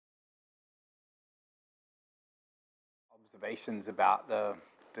observations about the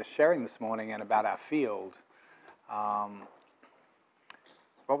sharing this morning and about our field.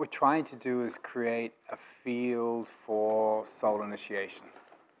 What we're trying to do is create a field for soul initiation.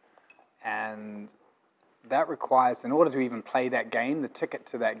 And that requires, in order to even play that game, the ticket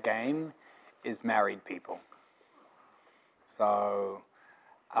to that game is married people. So,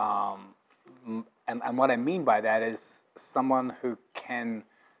 and what I mean by that is someone who can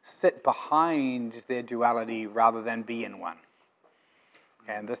sit behind their duality rather than be in one.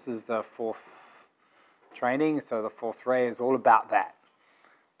 And this is the fourth training, so the fourth ray is all about that.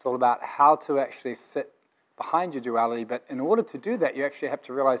 It's all about how to actually sit behind your duality, but in order to do that, you actually have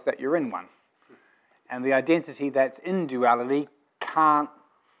to realize that you're in one. And the identity that's in duality can't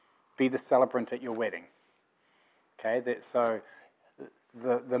be the celebrant at your wedding. Okay, so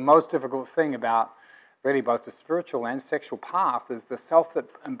the most difficult thing about really both the spiritual and sexual path is the self that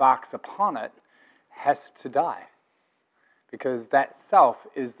embarks upon it has to die. Because that self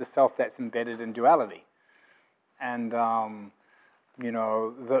is the self that's embedded in duality. And,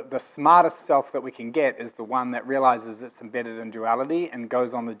 the smartest self that we can get is the one that realizes it's embedded in duality and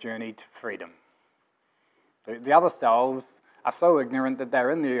goes on the journey to freedom. The other selves are so ignorant that they're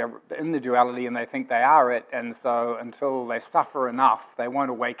in the duality and they think they are it, and so until they suffer enough, they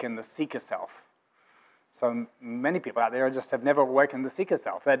won't awaken the seeker self. So many people out there just have never awakened the seeker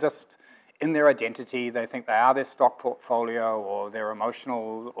self. They're just in their identity, they think they are their stock portfolio or their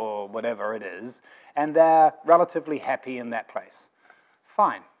emotional or whatever it is, and they're relatively happy in that place.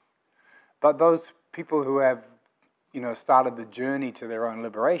 Fine. But those people who have, started the journey to their own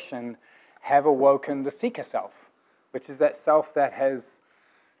liberation have awoken the seeker self, which is that self that has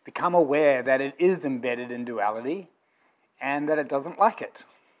become aware that it is embedded in duality and that it doesn't like it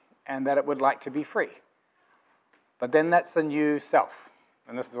and that it would like to be free. But then that's a new self.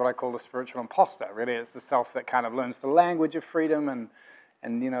 And this is what I call the spiritual imposter. Really, it's the self that kind of learns the language of freedom and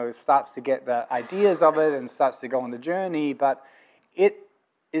starts to get the ideas of it and starts to go on the journey, but it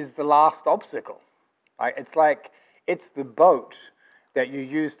is the last obstacle. Right? It's like it's the boat that you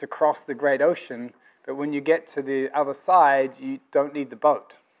use to cross the great ocean, but when you get to the other side, you don't need the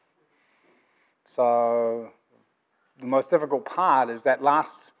boat. So the most difficult part is that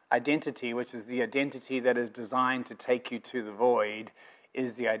last identity, which is the identity that is designed to take you to the void,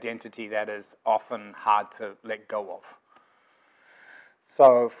 is the identity that is often hard to let go of.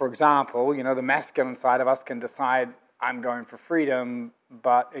 So, for example, the masculine side of us can decide, I'm going for freedom,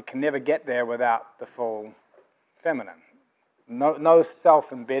 but it can never get there without the full feminine. No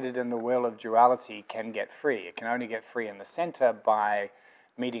self embedded in the will of duality can get free. It can only get free in the center by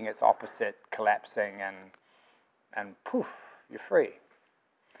meeting its opposite, collapsing, and poof, you're free.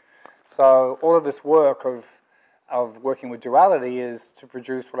 So all of this work of working with duality is to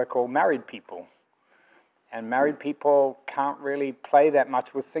produce what I call married people. And married people can't really play that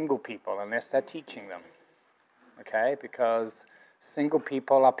much with single people unless they're teaching them. Okay? Because single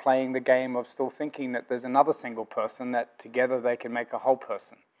people are playing the game of still thinking that there's another single person, that together they can make a whole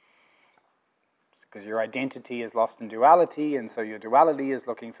person. Because your identity is lost in duality, and so your duality is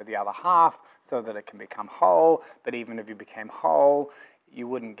looking for the other half so that it can become whole. But even if you became whole, you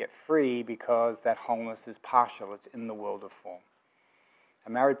wouldn't get free because that wholeness is partial. It's in the world of form. A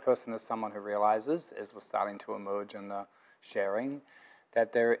married person is someone who realizes, as we're starting to emerge in the sharing,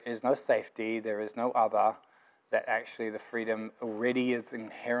 that there is no safety, there is no other, that actually the freedom already is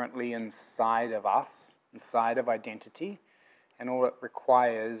inherently inside of us, inside of identity, and all it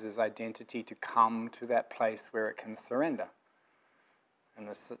requires is identity to come to that place where it can surrender.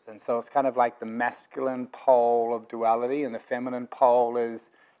 And so it's kind of like the masculine pole of duality, and the feminine pole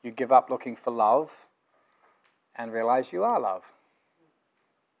is you give up looking for love and realize you are love.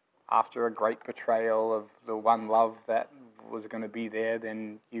 After a great betrayal of the one love that was going to be there,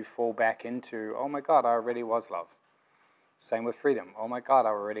 then you fall back into, oh my God, I already was love. Same with freedom. Oh my God, I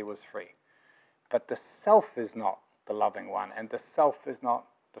already was free. But the self is not the loving one, and the self is not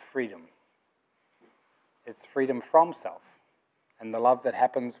the freedom. It's freedom from self. And the love that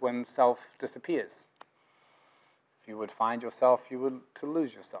happens when self disappears. If you would find yourself, you would to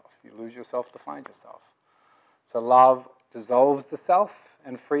lose yourself. You lose yourself to find yourself. So love dissolves the self,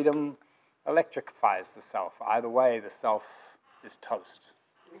 and freedom electrifies the self. Either way, the self is toast.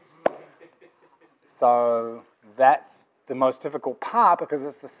 So that's the most difficult part, because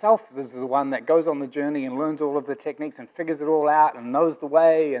it's the self that is the one that goes on the journey and learns all of the techniques and figures it all out and knows the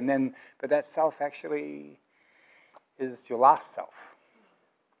way, but that self actually is your last self.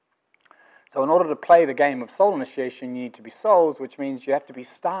 So in order to play the game of soul initiation, you need to be souls, which means you have to be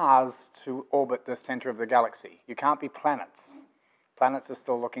stars to orbit the center of the galaxy. You can't be planets. Planets are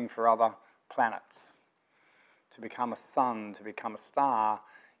still looking for other planets. to become a sun, to become a star,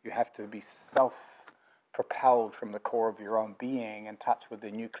 you have to be self-propelled from the core of your own being, in touch with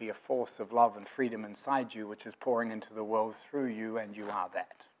the nuclear force of love and freedom inside you, which is pouring into the world through you, and you are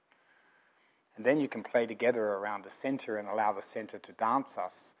that. And then you can play together around the center and allow the center to dance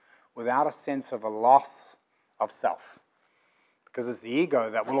us without a sense of a loss of self. Because it's the ego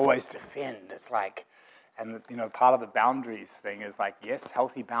that will always defend. It's like, and part of the boundaries thing is like, yes,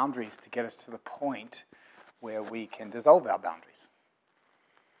 healthy boundaries to get us to the point where we can dissolve our boundaries.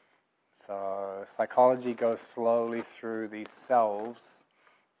 So psychology goes slowly through these selves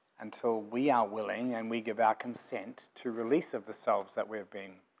until we are willing and we give our consent to release of the selves that we've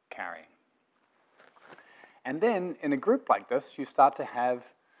been carrying. And then in a group like this, you start to have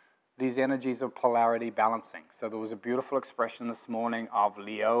these energies of polarity balancing. So there was a beautiful expression this morning of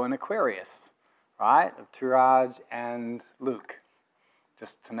Leo and Aquarius, right? Of Turaj and Luke,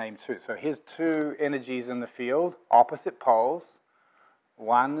 just to name two. So here's two energies in the field, opposite poles.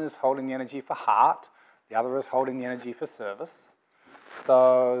 One is holding the energy for heart, the other is holding the energy for service.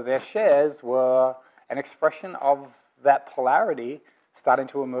 So their shares were an expression of that polarity starting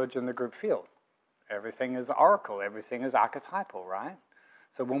to emerge in the group field. Everything is oracle, everything is archetypal, right?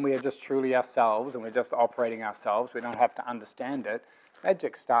 So when we are just truly ourselves and we're just operating ourselves, we don't have to understand it,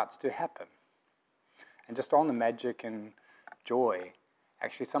 magic starts to happen. And just on the magic and joy,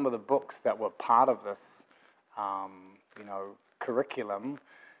 actually some of the books that were part of this, curriculum,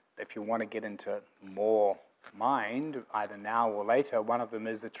 if you want to get into more mind, either now or later, one of them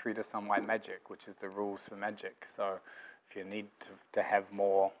is the Treatise on White Magic, which is the rules for magic. So if you need to have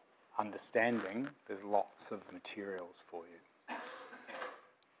more understanding, there's lots of materials for you.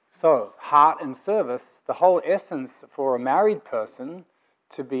 So, heart and service, the whole essence for a married person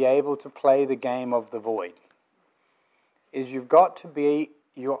to be able to play the game of the void is you've got to be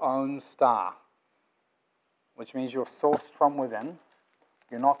your own star, which means you're sourced from within.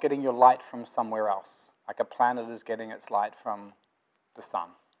 You're not getting your light from somewhere else, like a planet is getting its light from the sun.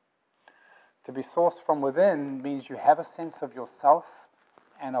 To be sourced from within means you have a sense of yourself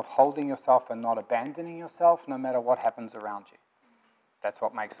and of holding yourself and not abandoning yourself no matter what happens around you. That's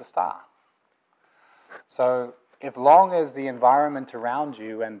what makes a star. So if long as the environment around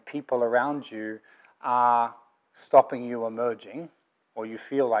you and people around you are stopping you emerging, or you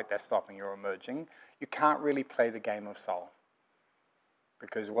feel like they're stopping you emerging, you can't really play the game of soul.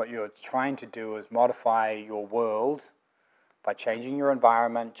 Because what you're trying to do is modify your world by changing your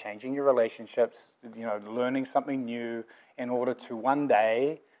environment, changing your relationships, learning something new in order to one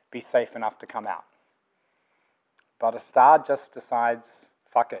day be safe enough to come out. But a star just decides,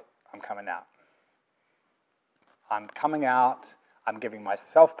 fuck it, I'm coming out. I'm coming out, I'm giving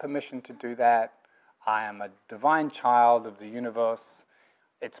myself permission to do that. I am a divine child of the universe.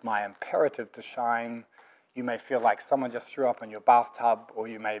 It's my imperative to shine. You may feel like someone just threw up in your bathtub, or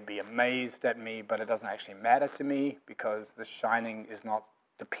you may be amazed at me, but it doesn't actually matter to me because the shining is not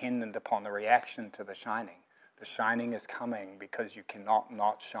dependent upon the reaction to the shining. The shining is coming because you cannot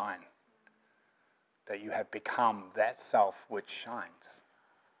not shine. That you have become that self which shines.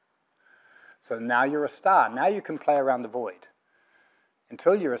 So now you're a star. Now you can play around the void.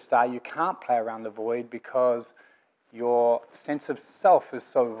 Until you're a star, you can't play around the void because your sense of self is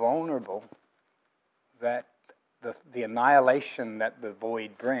so vulnerable that the annihilation that the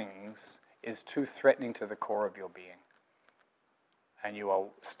void brings is too threatening to the core of your being. And you are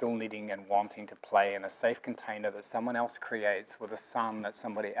still needing and wanting to play in a safe container that someone else creates with a sun that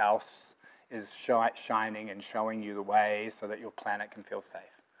somebody else is shining and showing you the way so that your planet can feel safe.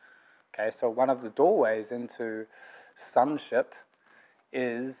 Okay, so one of the doorways into sonship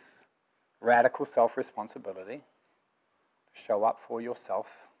is radical self-responsibility, show up for yourself,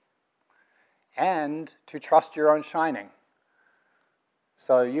 and to trust your own shining.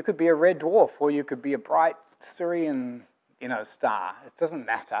 So you could be a red dwarf, or you could be a bright Syrian, star. It doesn't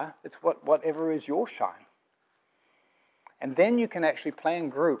matter. It's whatever is your shine. And then you can actually play in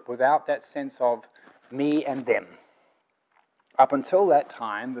group without that sense of me and them. Up until that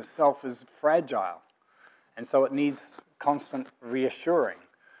time, the self is fragile, and so it needs constant reassuring.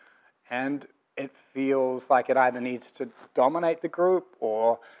 And it feels like it either needs to dominate the group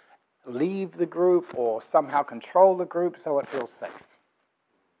or leave the group or somehow control the group so it feels safe.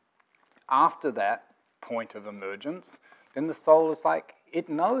 After that point of emergence, then the soul is like, it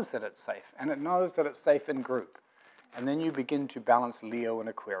knows that it's safe, and it knows that it's safe in group. And then you begin to balance Leo and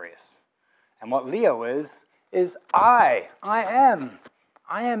Aquarius. And what Leo is I am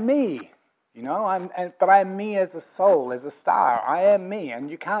me. But I am me as a soul, as a star. I am me, and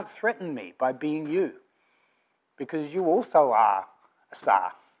you can't threaten me by being you, because you also are a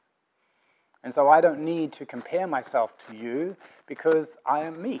star. And so I don't need to compare myself to you because I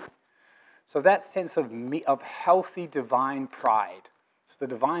am me. So that sense of me, of healthy divine pride, it's the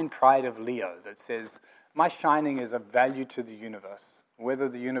divine pride of Leo that says, my shining is of value to the universe, whether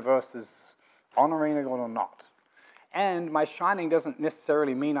the universe is honoring it or not. And my shining doesn't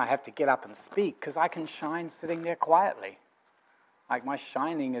necessarily mean I have to get up and speak, because I can shine sitting there quietly. Like, my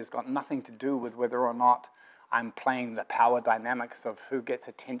shining has got nothing to do with whether or not I'm playing the power dynamics of who gets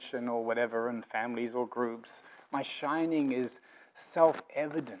attention or whatever in families or groups. My shining is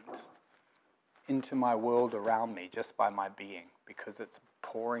self-evident into my world around me just by my being, because it's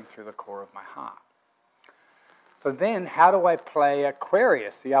pouring through the core of my heart. So then, how do I play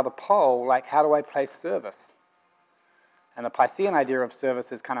Aquarius, the other pole? Like, how do I play service? And the Piscean idea of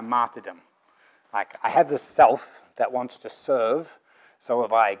service is kind of martyrdom. Like, I have this self that wants to serve, so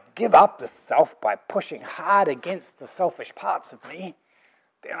if I give up the self by pushing hard against the selfish parts of me,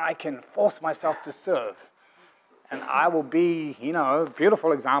 then I can force myself to serve. And I will be,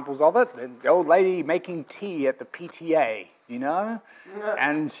 beautiful examples of it. The old lady making tea at the PTA,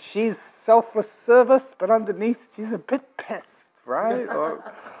 and she's selfless service, but underneath she's a bit pissed, right?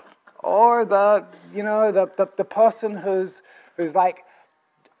 Or the person who's like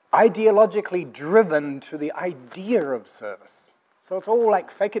ideologically driven to the idea of service. So it's all like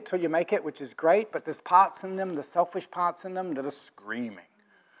fake it till you make it, which is great, but there's parts in them, the selfish parts in them, that are screaming.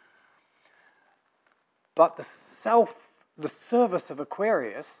 But the service of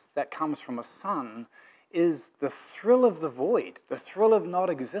Aquarius that comes from a sun is the thrill of the void, the thrill of not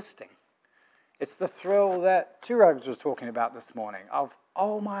existing. It's the thrill that Turags was talking about this morning of,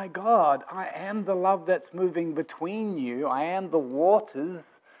 oh my God, I am the love that's moving between you. I am the waters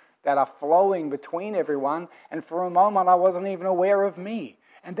that are flowing between everyone. And for a moment, I wasn't even aware of me.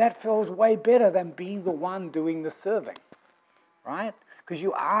 And that feels way better than being the one doing the serving, right? Because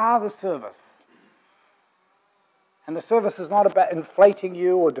you are the service. And the service is not about inflating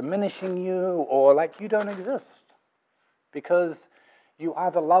you or diminishing you or like you don't exist. Because you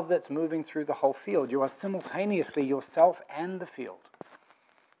are the love that's moving through the whole field. You are simultaneously yourself and the field.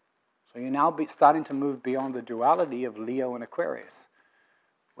 So you're now starting to move beyond the duality of Leo and Aquarius,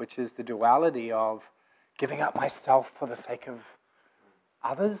 which is the duality of giving up myself for the sake of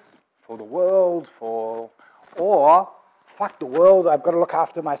others, for the world, or fuck the world, I've got to look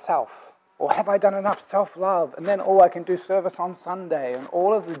after myself. Or have I done enough self-love? And then, I can do service on Sunday. And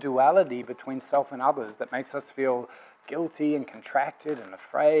all of the duality between self and others that makes us feel guilty and contracted and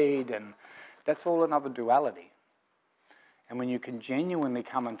afraid, and that's all another duality. And when you can genuinely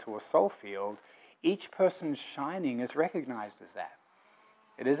come into a soul field, each person's shining is recognized as that.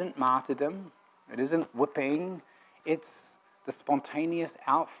 It isn't martyrdom, it isn't whipping, it's the spontaneous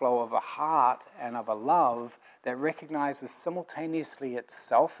outflow of a heart and of a love that recognizes simultaneously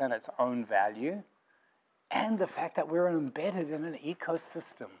itself and its own value, and the fact that we're embedded in an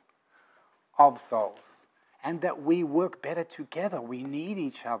ecosystem of souls, and that we work better together. We need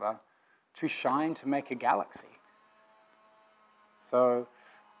each other to shine, to make a galaxy. So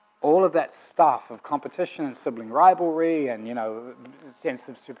all of that stuff of competition and sibling rivalry and, sense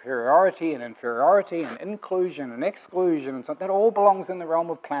of superiority and inferiority and inclusion and exclusion and so that all belongs in the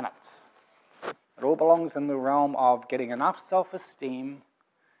realm of planets. It all belongs in the realm of getting enough self-esteem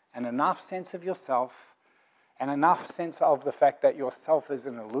and enough sense of yourself and enough sense of the fact that yourself is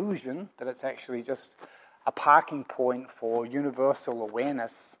an illusion, that it's actually just a parking point for universal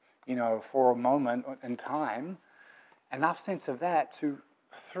awareness, for a moment in time. Enough sense of that to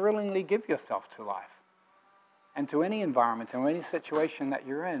thrillingly give yourself to life and to any environment or any situation that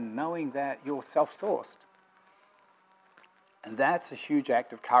you're in, knowing that you're self-sourced. And that's a huge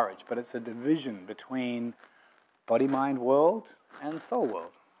act of courage, but it's a division between body-mind world and soul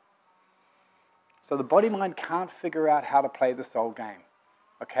world. So the body-mind can't figure out how to play the soul game,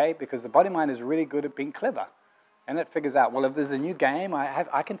 okay? Because the body-mind is really good at being clever. And it figures out, well, if there's a new game,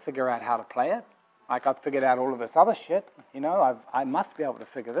 I can figure out how to play it. Like I've figured out all of this other shit, I must be able to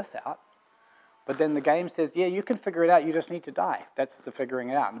figure this out. But then the game says, yeah, you can figure it out, you just need to die. That's the figuring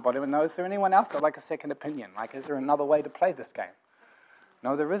it out. And the body knows, is there anyone else that'd like a second opinion? Like, is there another way to play this game?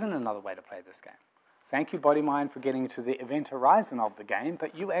 No, there isn't another way to play this game. Thank you, body-mind, for getting to the event horizon of the game,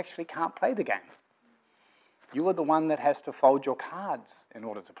 but you actually can't play the game. You are the one that has to fold your cards in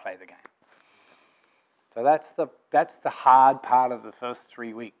order to play the game. So that's the hard part of the first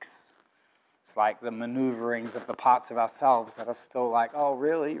 3 weeks. It's like the maneuverings of the parts of ourselves that are still like, oh,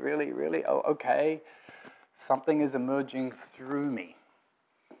 really, really, really? Oh, okay. Something is emerging through me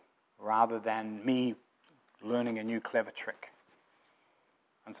rather than me learning a new clever trick.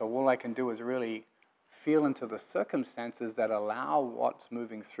 And so all I can do is really feel into the circumstances that allow what's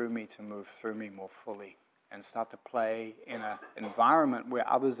moving through me to move through me more fully, and start to play in an environment where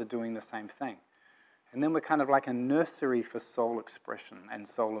others are doing the same thing. And then we're kind of like a nursery for soul expression and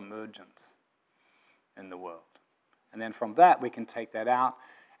soul emergence in the world. And then from that, we can take that out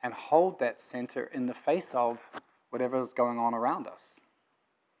and hold that center in the face of whatever is going on around us.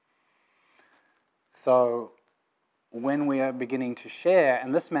 So when we are beginning to share,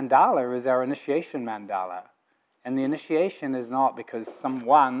 and this mandala is our initiation mandala, and the initiation is not because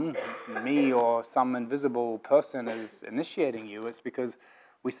someone, me or some invisible person is initiating you, it's because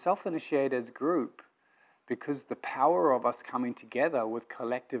we self-initiate as a group, because the power of us coming together with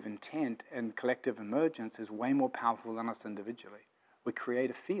collective intent and collective emergence is way more powerful than us individually. We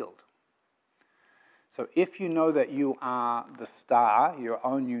create a field. So if you know that you are the star, your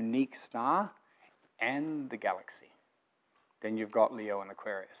own unique star, and the galaxy, then you've got Leo and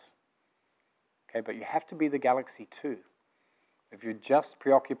Aquarius. Okay, but you have to be the galaxy too. If you're just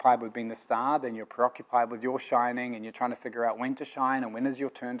preoccupied with being the star, then you're preoccupied with your shining, and you're trying to figure out when to shine and when is your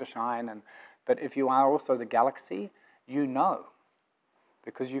turn to shine. But if you are also the galaxy, you know,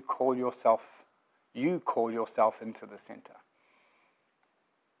 because you call yourself into the center.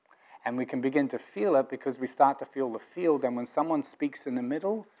 And we can begin to feel it because we start to feel the field, and when someone speaks in the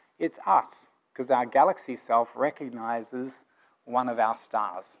middle, it's us, because our galaxy self recognizes one of our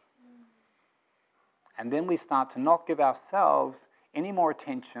stars. And then we start to not give ourselves any more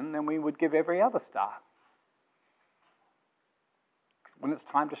attention than we would give every other star. When it's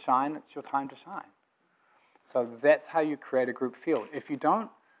time to shine, it's your time to shine. So that's how you create a group field. If you don't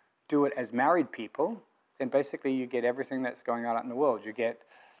do it as married people, then basically you get everything that's going on out in the world. You get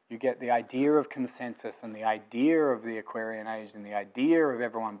the idea of consensus and the idea of the Aquarian age and the idea of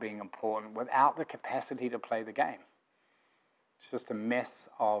everyone being important without the capacity to play the game. It's just a mess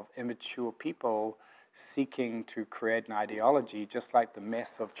of immature people seeking to create an ideology, just like the mess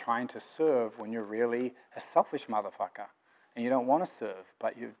of trying to serve when you're really a selfish motherfucker. And you don't want to serve,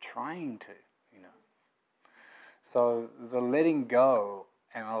 but you're trying to, you know. So the letting go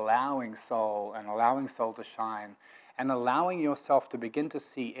and allowing soul to shine, and allowing yourself to begin to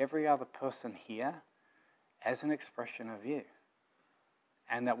see every other person here as an expression of you.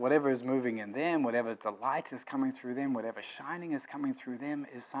 And that whatever is moving in them, whatever delight is coming through them, whatever shining is coming through them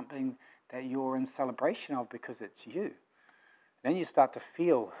is something that you're in celebration of because it's you. Then you start to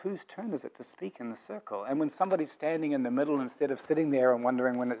feel whose turn is it to speak in the circle. And when somebody's standing in the middle instead of sitting there and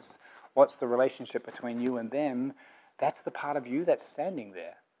wondering what's the relationship between you and them, that's the part of you that's standing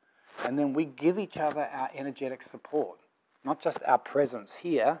there. And then we give each other our energetic support. Not just our presence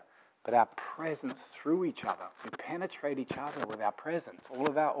here, but our presence through each other. We penetrate each other with our presence. All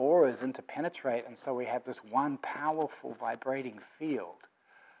of our auras interpenetrate, and so we have this one powerful vibrating field.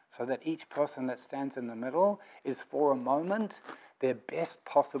 So that each person that stands in the middle is, for a moment, their best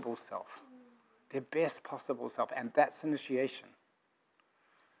possible self. Their best possible self. And that's initiation.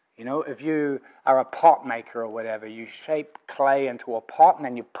 You know, if you are a pot maker or whatever, you shape clay into a pot and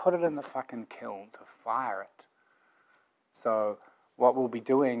then you put it in the fucking kiln to fire it. So what we'll be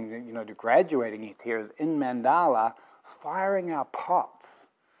doing, you know, to graduating it here is in mandala, firing our pots.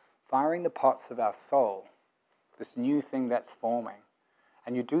 Firing the pots of our soul. This new thing that's forming.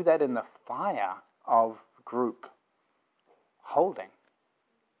 And you do that in the fire of group holding.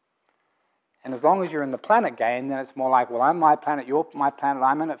 And as long as you're in the planet game, then it's more like, well, I'm my planet, you're my planet,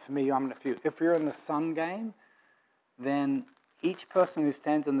 I'm in it for me, I'm in it for you. If you're in the sun game, then each person who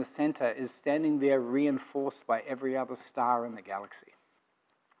stands in the center is standing there reinforced by every other star in the galaxy.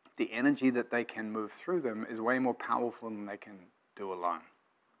 The energy that they can move through them is way more powerful than they can do alone.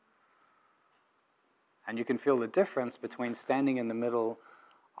 And you can feel the difference between standing in the middle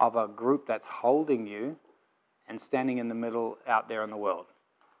of a group that's holding you and standing in the middle out there in the world.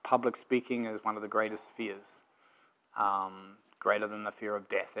 Public speaking is one of the greatest fears, greater than the fear of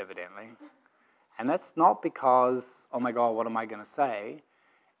death, evidently. And that's not because, oh my God, what am I going to say?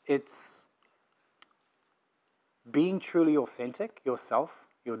 It's being truly authentic, yourself,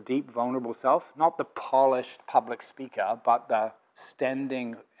 your deep, vulnerable self, not the polished public speaker, but the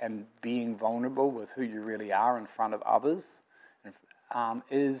standing and being vulnerable with who you really are in front of others,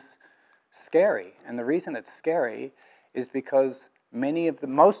 is scary. And the reason it's scary is because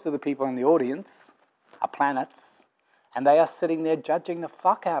most of the people in the audience are planets, and they are sitting there judging the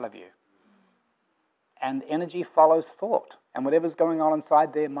fuck out of you. And energy follows thought, and whatever's going on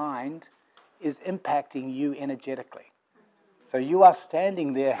inside their mind is impacting you energetically. So you are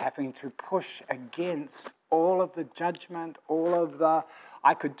standing there having to push against all of the judgment, all of the,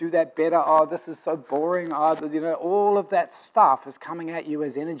 I could do that better, oh, this is so boring, oh, you know, all of that stuff is coming at you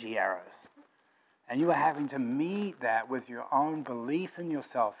as energy arrows. And you are having to meet that with your own belief in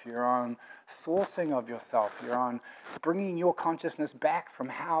yourself, your own sourcing of yourself, your own bringing your consciousness back from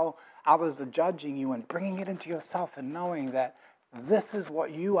how others are judging you and bringing it into yourself and knowing that this is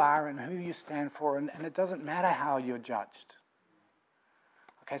what you are and who you stand for, and it doesn't matter how you're judged.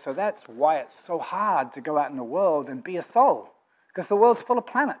 Okay, so that's why it's so hard to go out in the world and be a soul, because the world's full of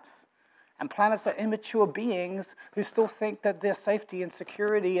planets. And planets are immature beings who still think that their safety and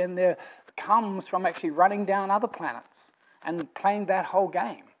security and their comes from actually running down other planets and playing that whole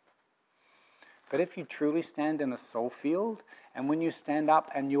game. But if you truly stand in a soul field, and when you stand up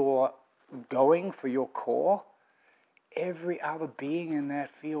and you're going for your core, every other being in that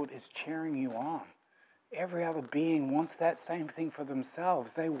field is cheering you on. Every other being wants that same thing for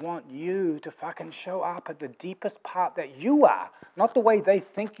themselves. They want you to fucking show up at the deepest part that you are. Not the way they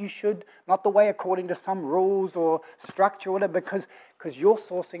think you should, not the way according to some rules or structure or whatever, because you're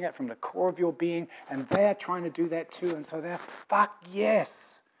sourcing it from the core of your being, and they're trying to do that too. And so they're, fuck yes.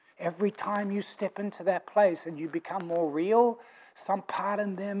 Every time you step into that place and you become more real, some part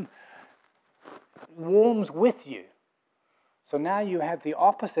in them warms with you. So now you have the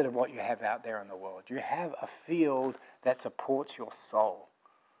opposite of what you have out there in the world. You have a field that supports your soul.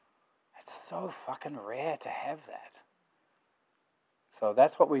 It's so fucking rare to have that. So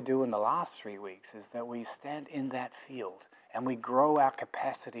that's what we do in the last 3 weeks, is that we stand in that field and we grow our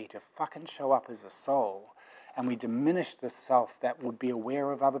capacity to fucking show up as a soul, and we diminish the self that would be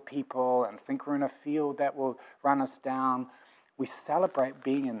aware of other people and think we're in a field that will run us down. We celebrate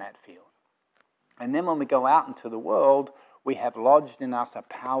being in that field. And then when we go out into the world, we have lodged in us a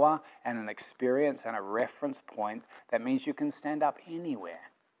power and an experience and a reference point that means you can stand up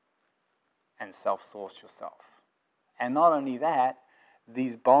anywhere and self-source yourself. And not only that,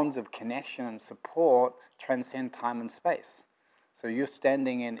 these bonds of connection and support transcend time and space. So you're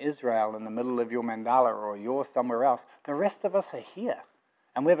standing in Israel in the middle of your mandala, or you're somewhere else. The rest of us are here.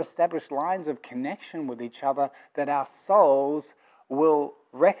 And we've established lines of connection with each other that our souls will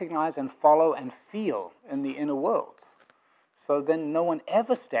recognize and follow and feel in the inner worlds. So then no one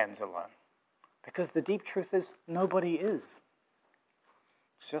ever stands alone, because the deep truth is nobody is.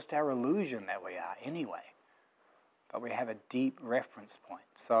 It's just our illusion that we are anyway. But we have a deep reference point.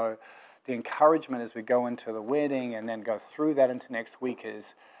 So the encouragement as we go into the wedding and then go through that into next week is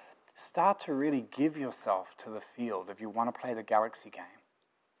start to really give yourself to the field if you want to play the galaxy game,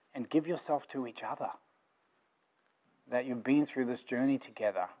 and give yourself to each other. That you've been through this journey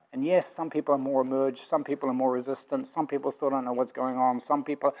together. And yes, some people are more emerged, some people are more resistant, some people still don't know what's going on, some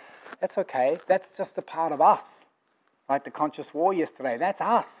people, that's okay. That's just a part of us. Like the conscious war yesterday, that's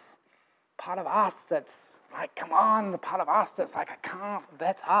us. Part of us that's like, come on, the part of us that's like, I can't,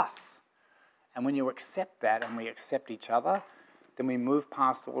 that's us. And when you accept that and we accept each other, then we move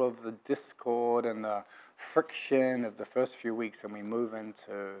past all of the discord and the friction of the first few weeks, and we move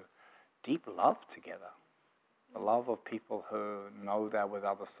into deep love together. The love of people who know they're with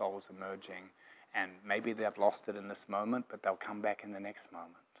other souls emerging, and maybe they've lost it in this moment, but they'll come back in the next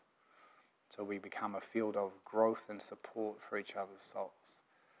moment. So we become a field of growth and support for each other's souls.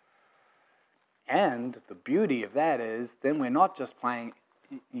 And the beauty of that is then we're not just playing,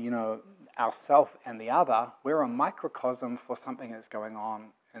 ourself and the other. We're a microcosm for something that's going on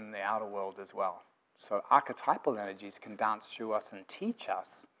in the outer world as well. So archetypal energies can dance through us and teach us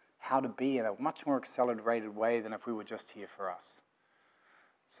how to be in a much more accelerated way than if we were just here for us.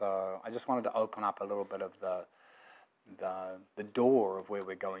 So I just wanted to open up a little bit of the door of where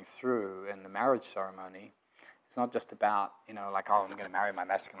we're going through in the marriage ceremony. It's not just about, I'm going to marry my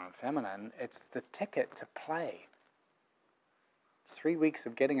masculine and feminine. It's the ticket to play. It's 3 weeks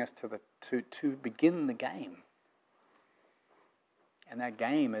of getting us to begin the game. And that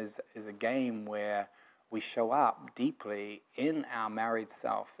game is a game where we show up deeply in our married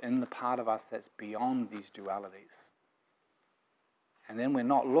self, in the part of us that's beyond these dualities. And then we're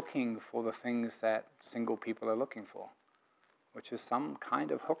not looking for the things that single people are looking for, which is some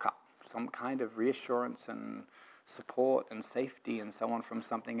kind of hookup, some kind of reassurance and support and safety and so on from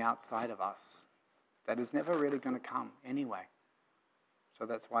something outside of us that is never really going to come anyway. So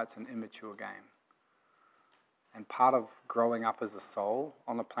that's why it's an immature game. And part of growing up as a soul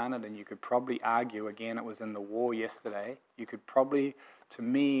on the planet, and you could probably argue, again, it was in the war yesterday, you could probably, to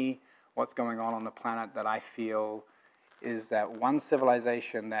me, what's going on the planet that I feel is that one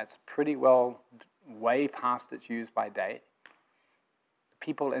civilization that's pretty well way past its use-by date,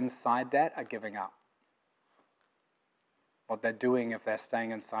 people inside that are giving up. What they're doing if they're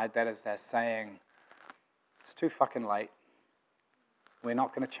staying inside that is they're saying, it's too fucking late. We're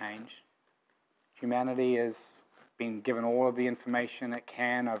not going to change. Humanity is been given all of the information it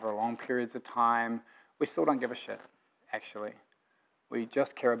can over long periods of time. We still don't give a shit, actually. We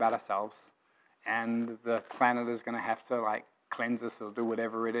just care about ourselves, and the planet is going to have to like cleanse us or do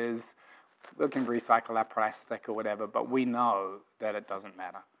whatever it is. We can recycle our plastic or whatever, but we know that it doesn't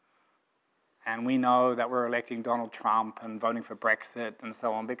matter. And we know that we're electing Donald Trump and voting for Brexit and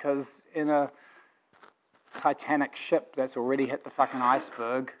so on, because in a Titanic ship that's already hit the fucking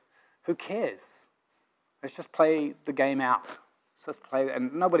iceberg, who cares? Let's just play the game out. Let's just play,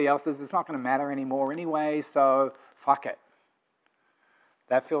 and nobody else is. It's not going to matter anymore anyway, so fuck it.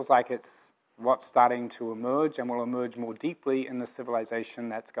 That feels like it's what's starting to emerge and will emerge more deeply in the civilization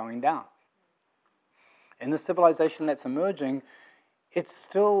that's going down. In the civilization that's emerging, it's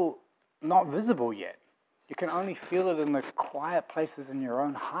still not visible yet. You can only feel it in the quiet places in your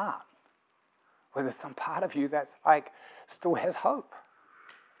own heart, where there's some part of you that's like still has hope.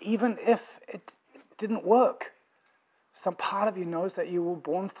 Even if it didn't work, some part of you knows that you were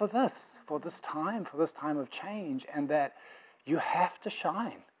born for this time of change, and that you have to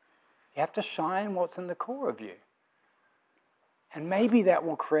shine. You have to shine what's in the core of you. And maybe that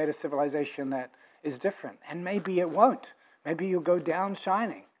will create a civilization that is different, and maybe it won't. Maybe you'll go down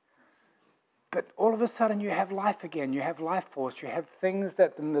shining. But all of a sudden you have life again, you have life force, you have things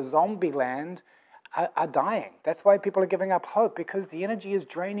that in the zombie land are dying. That's why people are giving up hope, because the energy is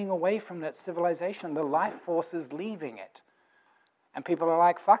draining away from that civilization. The life force is leaving it. And people are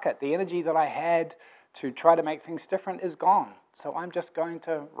like, fuck it, the energy that I had to try to make things different is gone. So I'm just going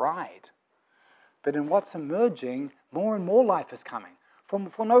to ride. But in what's emerging, more and more life is coming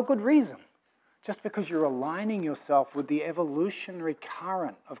for no good reason. Just because you're aligning yourself with the evolutionary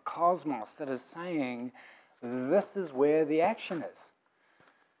current of cosmos that is saying, this is where the action is.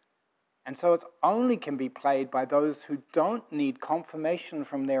 And so it only can be played by those who don't need confirmation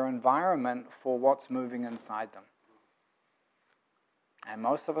from their environment for what's moving inside them. And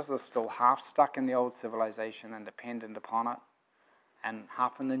most of us are still half stuck in the old civilization and dependent upon it, and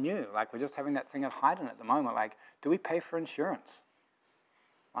half in the new. Like, we're just having that thing at Haydn at the moment. Like, do we pay for insurance?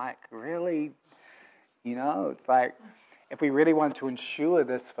 Like, really? You know, it's like, if we really want to insure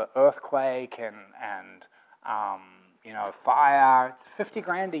this for earthquake and fire, it's 50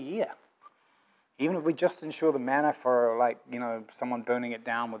 grand a year. Even if we just insure the manor for, like, someone burning it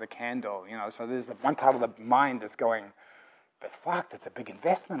down with a candle, so there's one part of the mind that's going, but fuck, that's a big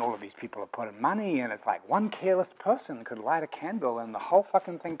investment. All of these people are putting money in. It's like one careless person could light a candle and the whole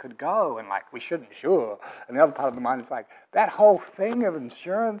fucking thing could go, and like, we should insure. And the other part of the mind is like, that whole thing of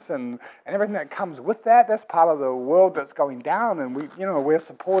insurance and everything that comes with that, that's part of the world that's going down, and we're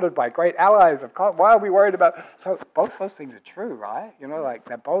supported by great allies of why are we worried about? So both those things are true, right? Like,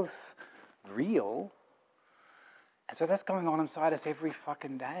 they're both real. And so that's going on inside us every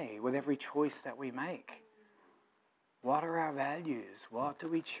fucking day with every choice that we make. What are our values? What do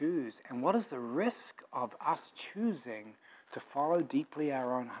we choose? And what is the risk of us choosing to follow deeply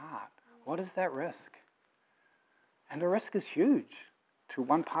our own heart? What is that risk? And the risk is huge to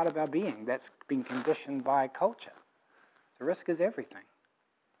one part of our being that's been conditioned by culture. The risk is everything.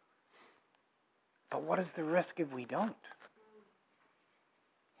 But what is the risk if we don't?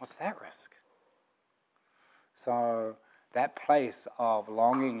 What's that risk? So that place of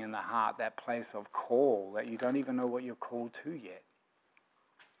longing in the heart, that place of call that you don't even know what you're called to yet,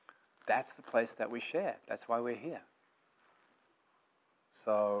 that's the place that we share. That's why we're here.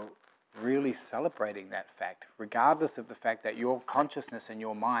 So really celebrating that fact, regardless of the fact that your consciousness and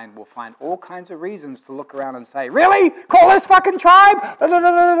your mind will find all kinds of reasons to look around and say, really? Call this fucking tribe?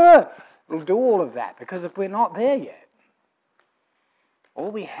 It'll do all of that, because if we're not there yet,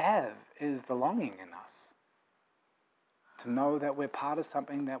 all we have is the longing in us. To know that we're part of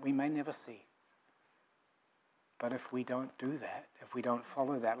something that we may never see. But if we don't do that, if we don't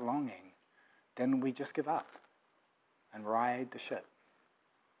follow that longing, then we just give up and ride the ship.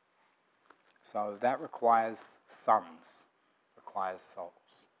 So that requires sons, requires souls.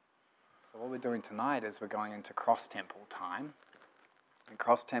 So what we're doing tonight is we're going into cross-temple time. And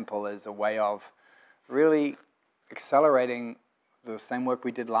cross-temple is a way of really accelerating the same work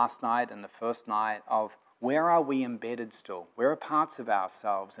we did last night and the first night of where are we embedded still? Where are parts of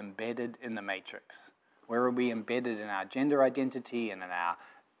ourselves embedded in the matrix? Where are we embedded in our gender identity and in our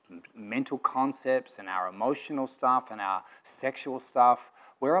mental concepts and our emotional stuff and our sexual stuff?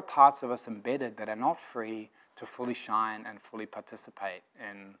 Where are parts of us embedded that are not free to fully shine and fully participate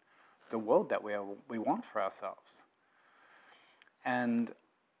in the world that we want for ourselves? And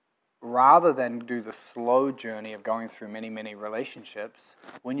rather than do the slow journey of going through many, many relationships,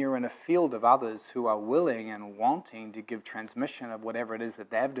 when you're in a field of others who are willing and wanting to give transmission of whatever it is that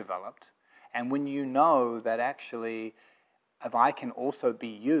they've developed, And when you know that actually, if I can also be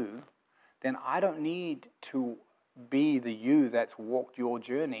you, then I don't need to be the you that's walked your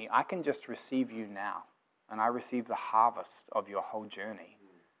journey. I can just receive you now. And I receive the harvest of your whole journey.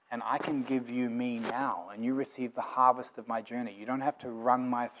 And I can give you me now, and you receive the harvest of my journey. You don't have to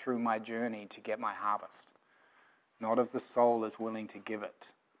run through my journey to get my harvest. Not if the soul is willing to give it.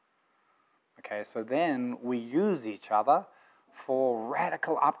 Okay, so then we use each other for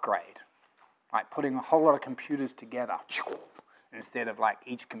radical upgrade. Like putting a whole lot of computers together, instead of like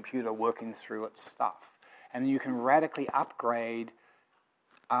each computer working through its stuff. And you can radically upgrade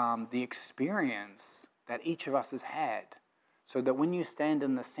the experience that each of us has had, so that when you stand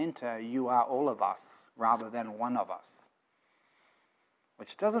in the center, you are all of us rather than one of us.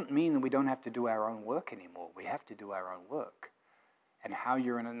 Which doesn't mean that we don't have to do our own work anymore. We have to do our own work. And how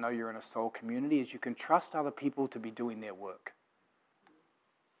you're going to know you're in a soul community is you can trust other people to be doing their work.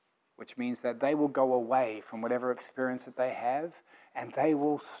 Which means that they will go away from whatever experience that they have, and they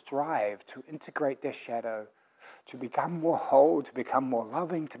will strive to integrate their shadow, to become more whole, to become more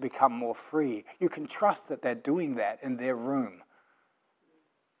loving, to become more free. You can trust that they're doing that in their room.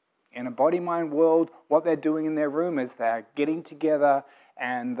 In a body-mind world, what they're doing in their room is they're getting together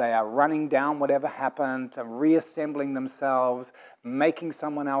and they are running down whatever happened, and reassembling themselves, making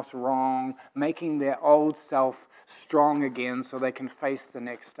someone else wrong, making their old self strong again so they can face the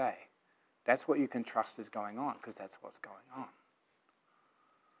next day. That's what you can trust is going on, because that's what's going on.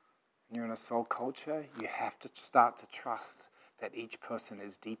 When you're in a soul culture, you have to start to trust that each person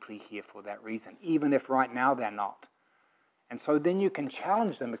is deeply here for that reason, even if right now they're not. And so then you can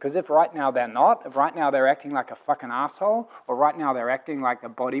challenge them, because if right now they're not, if right now they're acting like a fucking asshole, or right now they're acting like a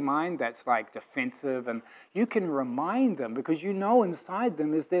body mind that's like defensive, and you can remind them, because you know inside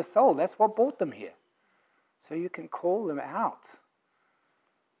them is their soul. That's what brought them here. So you can call them out.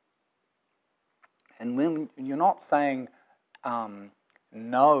 And when you're not saying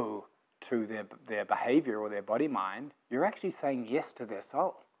no to their behavior or their body mind, you're actually saying yes to their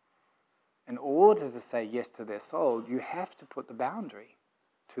soul. In order to say yes to their soul, you have to put the boundary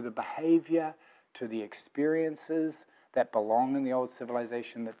to the behavior, to the experiences that belong in the old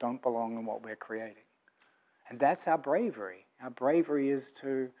civilization that don't belong in what we're creating. And that's our bravery. Our bravery is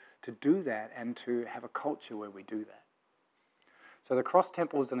to do that and to have a culture where we do that. So the cross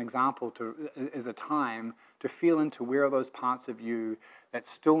temple is an example, is a time to feel into where are those parts of you that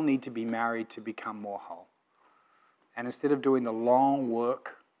still need to be married to become more whole. And instead of doing the long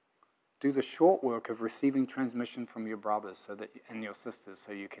work, do the short work of receiving transmission from your brothers and your sisters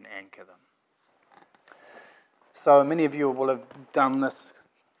so you can anchor them. So many of you will have done this,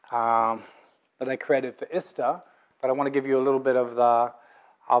 that I created for ISTA, but I want to give you a little bit of the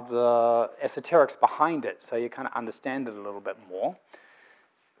esoterics behind it so you kind of understand it a little bit more.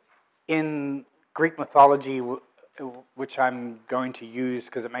 In Greek mythology, which I'm going to use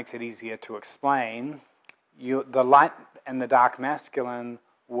because it makes it easier to explain, the light and the dark masculine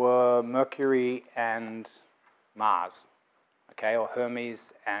were Mercury and Mars, okay, or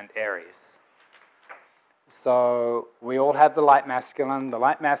Hermes and Aries. So we all have the light masculine. The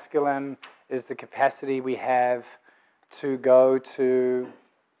light masculine is the capacity we have to go to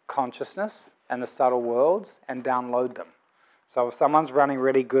consciousness and the subtle worlds and download them. So if someone's running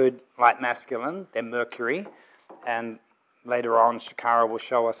really good light masculine, they're Mercury, and later on Shakara will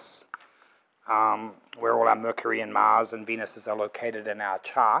show us where all our Mercury and Mars and Venuses are located in our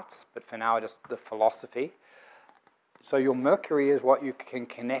charts, but for now just the philosophy. So your Mercury is what you can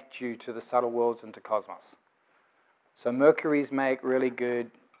connect you to the subtle worlds and to cosmos. So Mercuries make really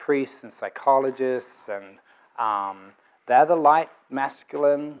good priests and psychologists, and they're the light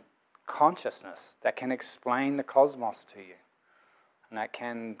masculine consciousness that can explain the cosmos to you. And that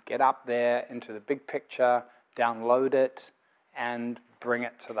can get up there into the big picture, download it, and bring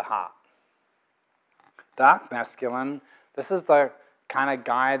it to the heart. Dark masculine, this is the kind of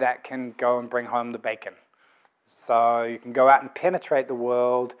guy that can go and bring home the bacon. So you can go out and penetrate the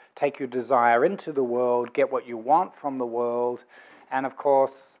world, take your desire into the world, get what you want from the world, and of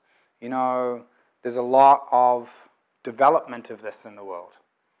course, you know, there's a lot of development of this in the world.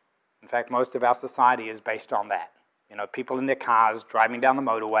 In fact, most of our society is based on that. You know, people in their cars driving down the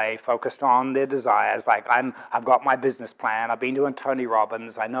motorway, focused on their desires. Like I've got my business plan. I've been doing Tony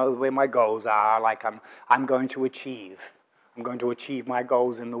Robbins. I know where my goals are. Like I'm going to achieve. I'm going to achieve my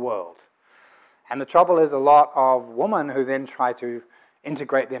goals in the world. And the trouble is, a lot of women who then try to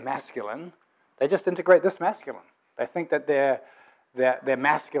integrate their masculine, they just integrate this masculine. They think that their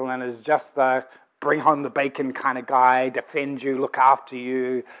masculine is just the bring home the bacon kind of guy, defend you, look after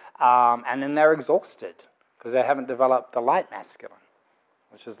you, and then they're exhausted because they haven't developed the light masculine.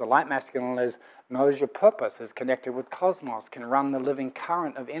 which is the light masculine, knows your purpose, is connected with cosmos, can run the living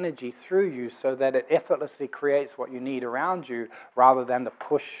current of energy through you so that it effortlessly creates what you need around you rather than the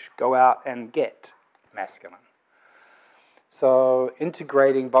push, go out and get masculine. So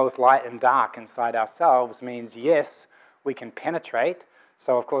integrating both light and dark inside ourselves means, yes, we can penetrate.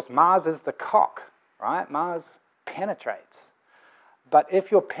 So, of course, Mars is the cock, right? Mars penetrates. But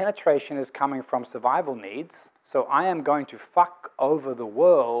if your penetration is coming from survival needs, so I am going to fuck over the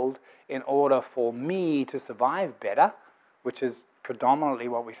world in order for me to survive better, which is predominantly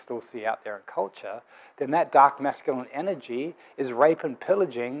what we still see out there in culture, then that dark masculine energy is rape and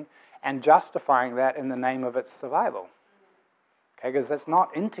pillaging and justifying that in the name of its survival. Okay, because that's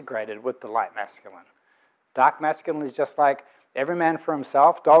not integrated with the light masculine. Dark masculine is just like every man for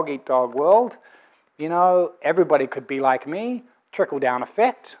himself, dog eat dog world. You know, everybody could be like me, trickle-down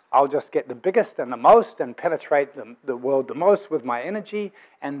effect. I'll just get the biggest and the most and penetrate the world the most with my energy,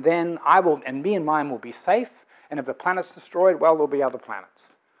 and then me and mine will be safe, and if the planet's destroyed, well, there'll be other planets.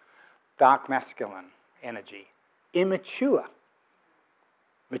 Dark masculine energy. Immature.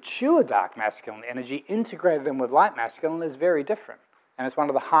 Mature dark masculine energy integrated in with light masculine is very different, and it's one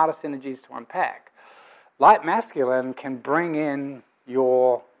of the hardest energies to unpack. Light masculine can bring in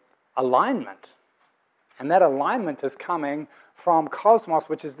your alignment, and that alignment is coming from cosmos,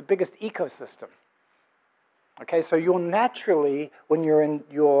 which is the biggest ecosystem. Okay, so you're naturally, when you're in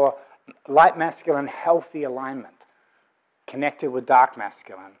your light masculine healthy alignment, connected with dark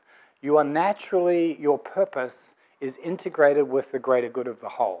masculine, you are naturally, your purpose is integrated with the greater good of the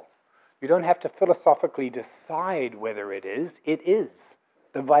whole. You don't have to philosophically decide whether it is. It is.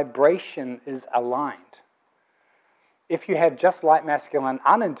 The vibration is aligned. If you have just light masculine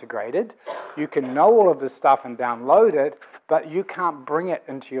unintegrated, you can know all of this stuff and download it, but you can't bring it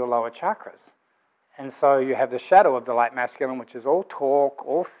into your lower chakras. And so you have the shadow of the light masculine, which is all talk,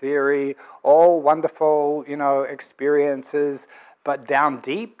 all theory, all wonderful, experiences, but down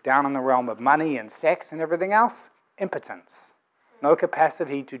deep, down in the realm of money and sex and everything else, impotence. No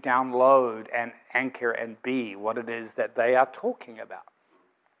capacity to download and anchor and be what it is that they are talking about.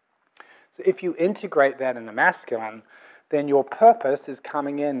 So if you integrate that in the masculine, then your purpose is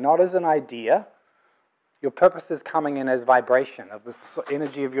coming in not as an idea. Your purpose is coming in as vibration of the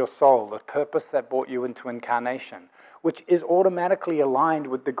energy of your soul, the purpose that brought you into incarnation, which is automatically aligned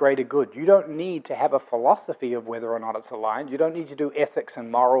with the greater good. You don't need to have a philosophy of whether or not it's aligned. You don't need to do ethics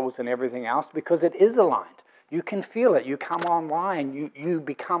and morals and everything else because it is aligned. You can feel it. You come online. You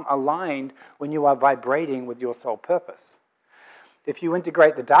become aligned when you are vibrating with your soul purpose. If you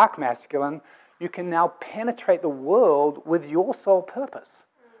integrate the dark masculine, you can now penetrate the world with your soul purpose.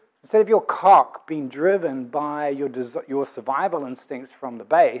 Instead of your cock being driven by your survival instincts from the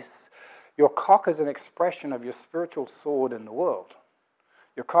base, your cock is an expression of your spiritual sword in the world.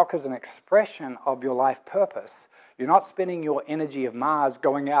 Your cock is an expression of your life purpose. You're not spending your energy of Mars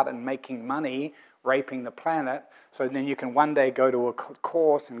going out and making money, raping the planet, so then you can one day go to a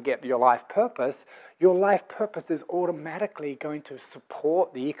course and get your life purpose. Your life purpose is automatically going to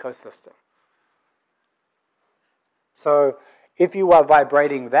support the ecosystem. So if you are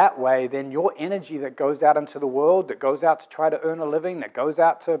vibrating that way, then your energy that goes out into the world, that goes out to try to earn a living, that goes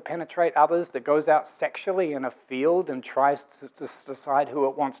out to penetrate others, that goes out sexually in a field and tries to decide who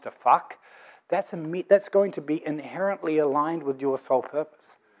it wants to fuck, that's going to be inherently aligned with your soul purpose.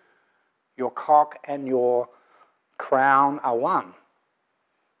 Your cock and your crown are one.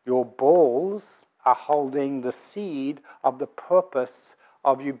 Your balls are holding the seed of the purpose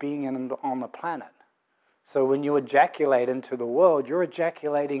of you being on the planet. So when you ejaculate into the world, you're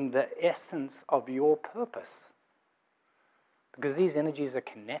ejaculating the essence of your purpose. Because these energies are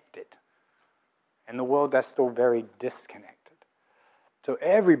connected. In the world, they're still very disconnected. So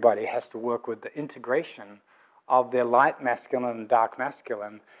everybody has to work with the integration of their light masculine and dark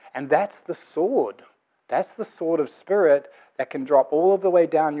masculine. And that's the sword. That's the sword of spirit that can drop all of the way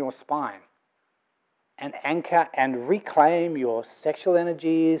down your spine and anchor and reclaim your sexual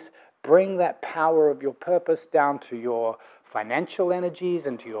energies, bring that power of your purpose down to your financial energies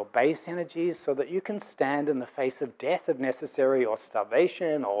and to your base energies so that you can stand in the face of death if necessary, or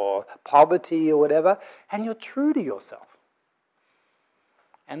starvation or poverty or whatever, and you're true to yourself.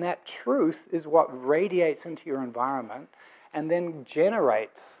 And that truth is what radiates into your environment and then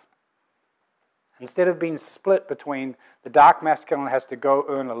generates, instead of being split between the dark masculine has to go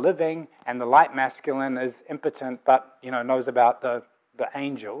earn a living and the light masculine is impotent but knows about the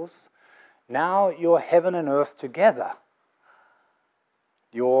angels, now you're heaven and earth together.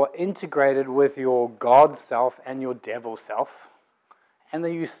 You're integrated with your God self and your devil self, and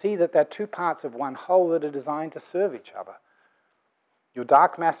then you see that they're two parts of one whole that are designed to serve each other. Your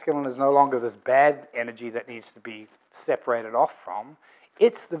dark masculine is no longer this bad energy that needs to be separated off from.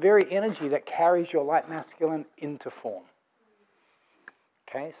 It's the very energy that carries your light masculine into form.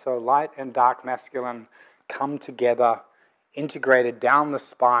 Okay, so light and dark masculine come together, integrated down the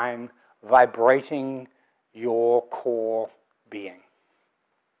spine, vibrating your core being.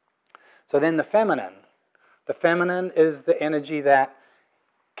 So then the feminine. The feminine is the energy that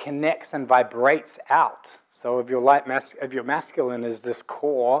connects and vibrates out. So if your if your masculine is this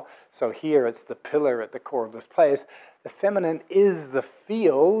core, so here it's the pillar at the core of this place, the feminine is the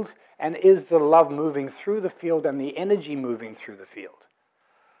field and is the love moving through the field and the energy moving through the field.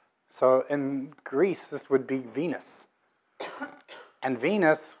 So in Greece, this would be Venus. And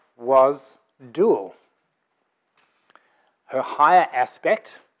Venus was dual. Her higher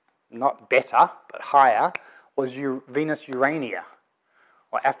aspect, not better, but higher, was Venus Urania,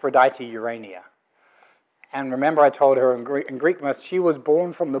 or Aphrodite Urania. And remember I told her in Greek myth, she was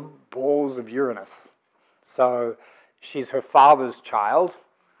born from the balls of Uranus. So she's her father's child.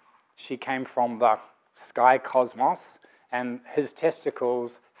 She came from the sky cosmos, and his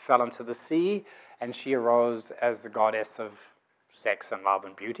testicles fell into the sea, and she arose as the goddess of sex and love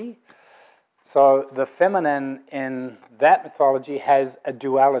and beauty. So the feminine in that mythology has a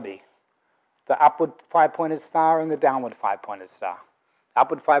duality. The upward five-pointed star and the downward five-pointed star.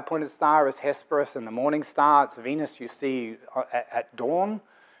 Upward five-pointed star is Hesperus and the morning star. It's Venus you see at dawn.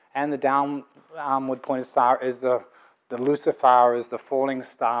 And the downward pointed star is the Lucifer, is the falling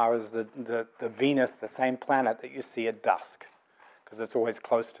star, is the Venus, the same planet that you see at dusk, because it's always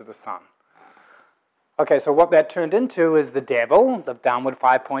close to the sun. Okay, so what that turned into is the devil, the downward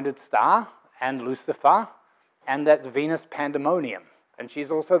five-pointed star, and Lucifer, and that's Venus Pandemonium. And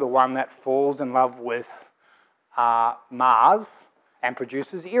she's also the one that falls in love with Mars and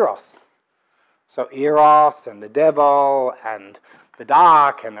produces Eros. So Eros and the devil and the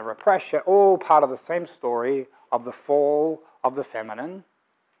dark and the repression, all part of the same story of the fall of the feminine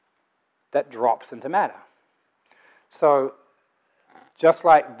that drops into matter. So just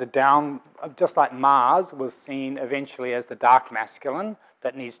like Mars was seen eventually as the dark masculine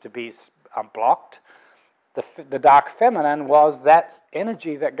that needs to be blocked, the dark feminine was that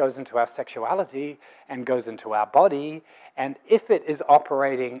energy that goes into our sexuality and goes into our body, and if it is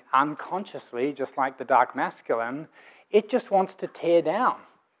operating unconsciously, just like the dark masculine, it just wants to tear down.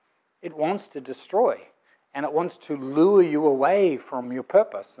 It wants to destroy, and it wants to lure you away from your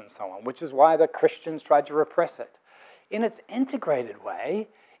purpose and so on, which is why the Christians tried to repress it. In its integrated way,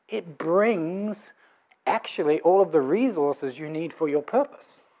 it brings actually all of the resources you need for your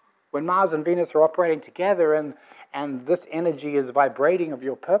purpose. When Mars and Venus are operating together and this energy is vibrating of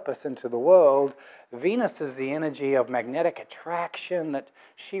your purpose into the world, Venus is the energy of magnetic attraction, that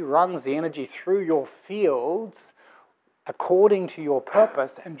she runs the energy through your fields according to your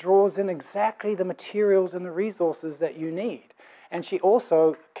purpose and draws in exactly the materials and the resources that you need. And she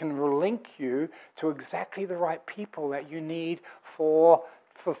also can link you to exactly the right people that you need for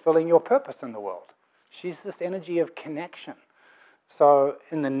fulfilling your purpose in the world. She's this energy of connection. So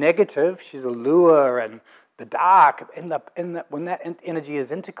in the negative, she's a lure, and the dark, when that energy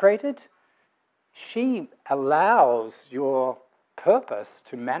is integrated, she allows your purpose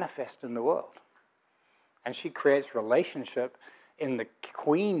to manifest in the world. And she creates relationship in the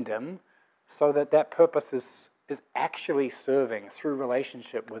queendom so that that purpose is actually serving through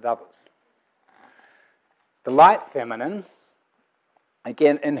relationship with others. The light feminine,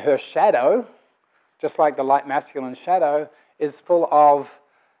 again in her shadow, just like the light masculine shadow, is full of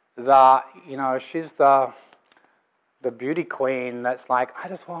she's the beauty queen that's like, I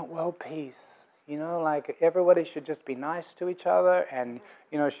just want world peace. Like everybody should just be nice to each other. And,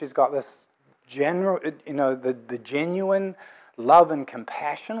 she's got this general, the genuine love and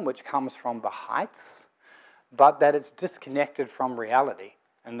compassion which comes from the heights, but that it's disconnected from reality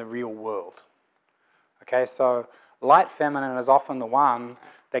and the real world. Okay, so light feminine is often the one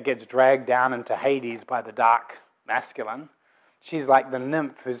that gets dragged down into Hades by the dark masculine. She's like the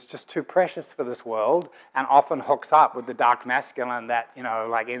nymph who's just too precious for this world and often hooks up with the dark masculine that,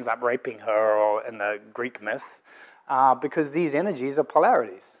 ends up raping her, or in the Greek myth, because these energies are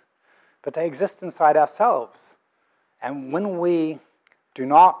polarities. But they exist inside ourselves. And when we do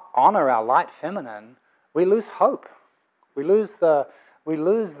not honor our light feminine, we lose hope. We lose the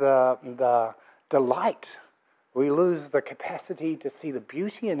delight. We lose the capacity to see the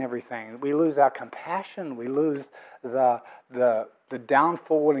beauty in everything. We lose our compassion. We lose the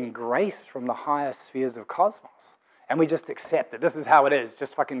downfalling grace from the higher spheres of cosmos. And we just accept that this is how it is.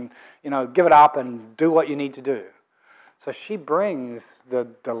 Just fucking, give it up and do what you need to do. So she brings the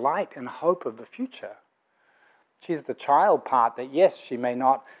delight and hope of the future. she's the child part that, yes, she may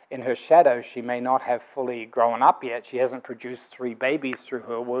not, in her shadow, she may not have fully grown up yet. She hasn't produced 3 babies through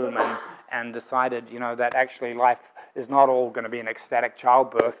her womb and decided, that actually life is not all going to be an ecstatic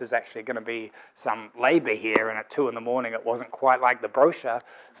childbirth. There's actually going to be some labor here, and at 2 in the morning it wasn't quite like the brochure.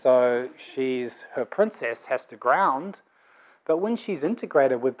 So her princess has to ground. But when she's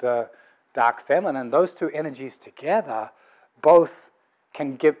integrated with the dark feminine, those 2 energies together both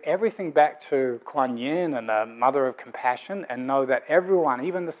can give everything back to Kuan Yin and the mother of compassion, and know that everyone,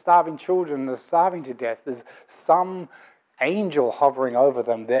 even the starving children, the starving to death, there's some angel hovering over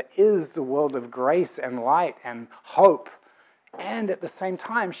them. There is the world of grace and light and hope. And at the same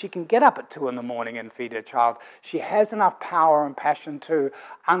time, she can get up at 2 in the morning and feed her child. She has enough power and passion to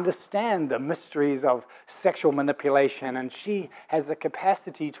understand the mysteries of sexual manipulation, and she has the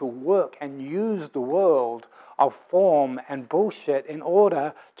capacity to work and use the world of form and bullshit in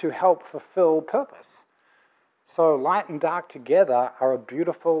order to help fulfill purpose. So light and dark together are a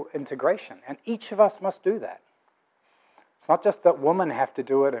beautiful integration, and each of us must do that. It's not just that women have to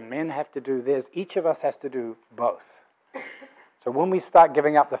do it and men have to do theirs. Each of us has to do both. So when we start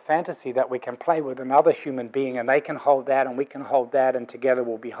giving up the fantasy that we can play with another human being and they can hold that and we can hold that and together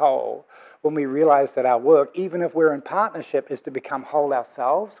we'll be whole, when we realize that our work, even if we're in partnership, is to become whole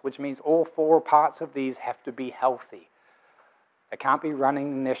ourselves, which means all 4 parts of these have to be healthy. They can't be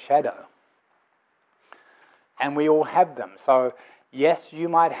running in their shadow. And we all have them. So yes, you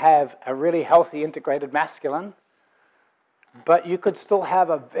might have a really healthy integrated masculine, but you could still have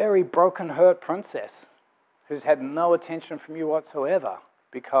a very broken, hurt princess who's had no attention from you whatsoever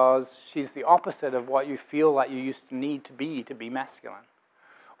because she's the opposite of what you feel like you used to need to be masculine.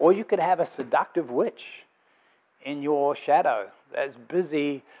 Or you could have a seductive witch in your shadow that's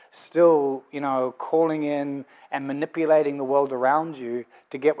busy still, calling in and manipulating the world around you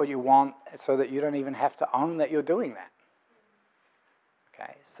to get what you want so that you don't even have to own that you're doing that.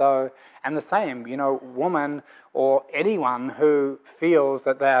 Okay, so, and the same, woman or anyone who feels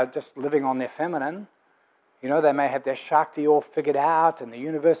that they're just living on their feminine, they may have their Shakti all figured out and the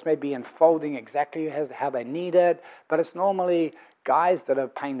universe may be unfolding exactly how they need it, but it's normally guys that are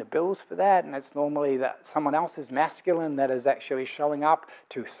paying the bills for that, and it's normally that someone else's masculine that is actually showing up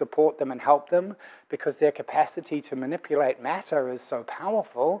to support them and help them, because their capacity to manipulate matter is so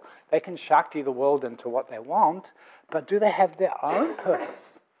powerful. They can Shakti the world into what they want, but do they have their own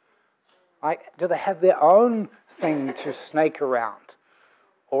purpose? Do they have their own thing to snake around?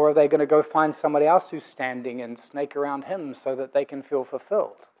 Or are they going to go find somebody else who's standing and snake around him so that they can feel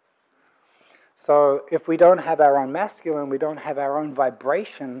fulfilled? So if we don't have our own masculine, we don't have our own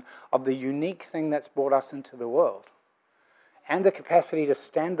vibration of the unique thing that's brought us into the world, and the capacity to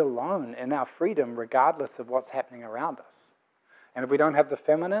stand alone in our freedom regardless of what's happening around us. And if we don't have the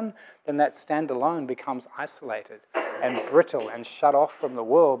feminine, then that stand alone becomes isolated and brittle and shut off from the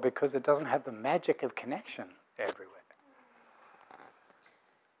world because it doesn't have the magic of connection everywhere.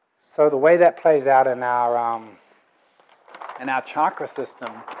 So the way that plays out in our chakra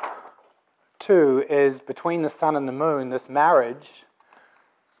system too is between the sun and the moon, this marriage.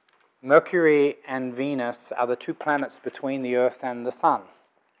 Mercury and Venus are the 2 planets between the earth and the sun,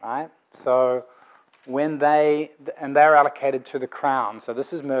 right? So when they're allocated to the crown. So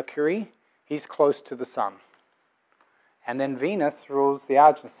this is Mercury, he's close to the sun. And then Venus rules the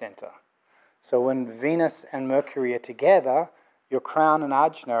Ajna center. So when Venus and Mercury are together, your crown and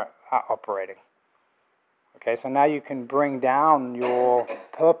Ajna are operating. Okay, so now you can bring down your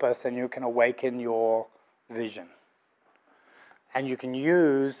purpose and you can awaken your vision. And you can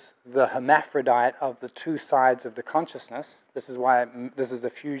use the hermaphrodite of the 2 sides of the consciousness. This is why this is the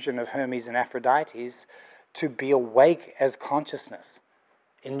fusion of Hermes and Aphrodites, to be awake as consciousness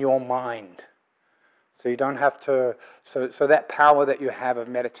in your mind. So you don't have to, so that power that you have of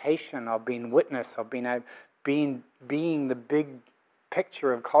meditation, of being witness, of being the big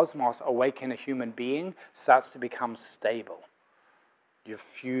picture of cosmos awake in a human being starts to become stable. You've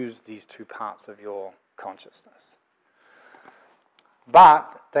fused these 2 parts of your consciousness.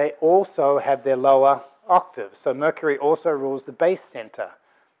 But they also have their lower octaves. So Mercury also rules the base center,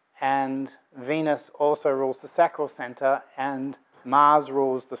 and Venus also rules the sacral center, and Mars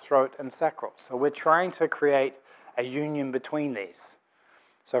rules the throat and sacral. So we're trying to create a union between these.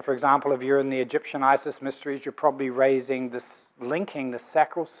 So for example, if you're in the Egyptian Isis mysteries, you're probably linking the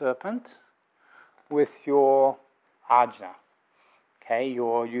sacral serpent with your ajna. Okay,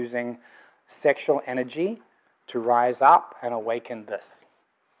 you're using sexual energy to rise up and awaken this.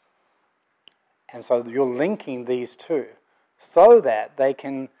 And so you're linking these 2 so that they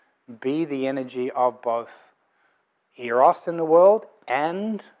can be the energy of both Eros in the world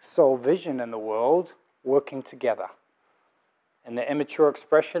and soul vision in the world working together. And the immature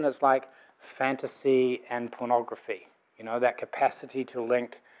expression is like fantasy and pornography. You know, that capacity to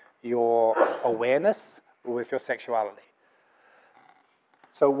link your awareness with your sexuality.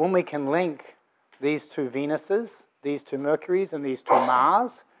 So when we can link these two Venuses, these two Mercuries, and these two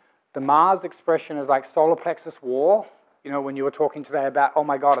Mars, the Mars expression is like solar plexus war. You know, when you were talking today about, oh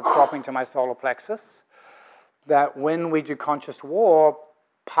my God, it's dropping to my solar plexus. That when we do conscious war,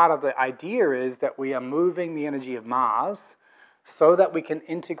 part of the idea is that we are moving the energy of Mars so that we can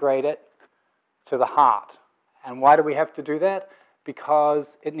integrate it to the heart. And why do we have to do that?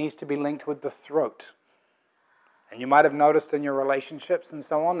 Because it needs to be linked with the throat. And you might have noticed in your relationships and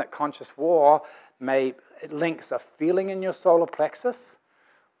so on that conscious war it links a feeling in your solar plexus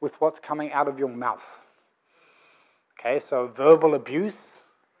with what's coming out of your mouth. Okay, so verbal abuse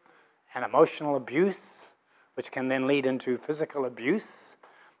and emotional abuse, which can then lead into physical abuse,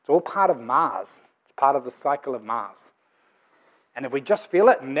 it's all part of Mars. It's part of the cycle of Mars. And if we just feel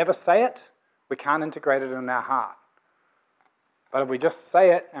it and never say it, we can't integrate it in our heart. But if we just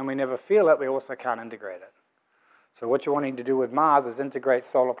say it and we never feel it, we also can't integrate it. So what you're wanting to do with Mars is integrate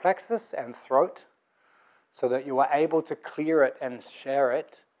solar plexus and throat so that you are able to clear it and share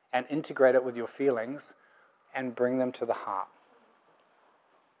it and integrate it with your feelings and bring them to the heart.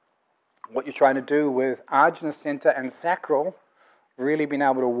 What you're trying to do with Ajna Center and Sacral, really being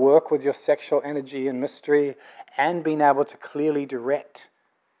able to work with your sexual energy and mystery and being able to clearly direct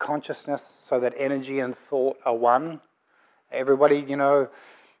consciousness so that energy and thought are one. Everybody, you know,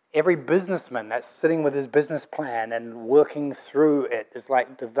 every businessman that's sitting with his business plan and working through it is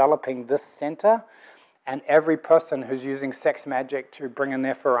like developing this center. And every person who's using sex magic to bring in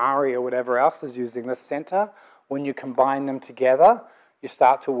their Ferrari or whatever else is using this center. When you combine them together, you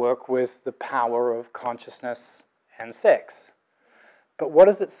start to work with the power of consciousness and sex. But what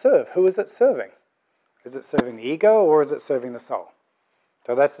does it serve? Who is it serving? Is it serving the ego or is it serving the soul?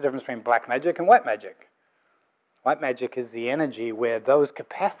 So that's the difference between black magic and white magic. White magic is the energy where those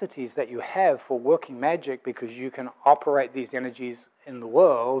capacities that you have for working magic, because you can operate these energies in the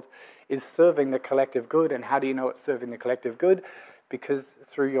world, is serving the collective good. And how do you know it's serving the collective good? Because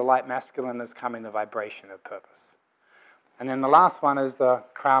through your light masculine is coming the vibration of purpose. And then the last one is the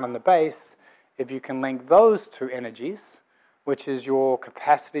crown and the base. If you can link those two energies, which is your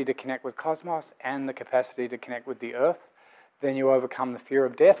capacity to connect with cosmos and the capacity to connect with the earth, then you overcome the fear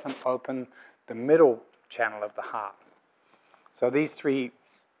of death and open the middle channel of the heart. So these three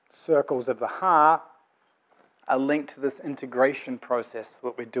circles of the heart are linked to this integration process,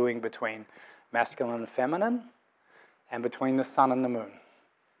 what we're doing between masculine and feminine, and between the sun and the moon.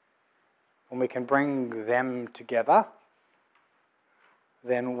 When we can bring them together,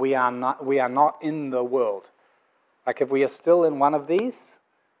 then we are not in the world. Like if we are still in one of these,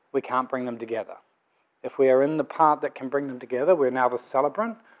 we can't bring them together. If we are in the part that can bring them together, we're now the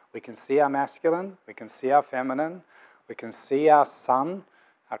celebrant. We can see our masculine, we can see our feminine, we can see our sun,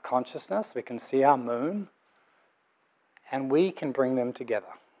 our consciousness, we can see our moon, and we can bring them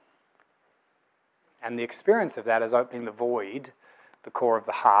together. And the experience of that is opening the void, the core of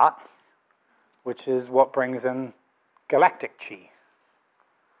the heart, which is what brings in galactic chi.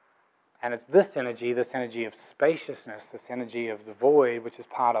 And it's this energy of spaciousness, this energy of the void, which is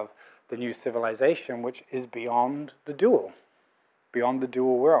part of the new civilization, which is beyond the dual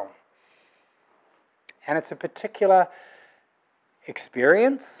realm. And it's a particular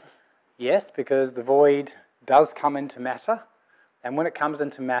experience, yes, because the void does come into matter, and when it comes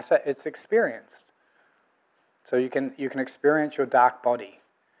into matter, it's experienced. So you can experience your dark body.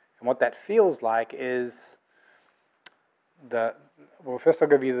 And what that feels like is first I'll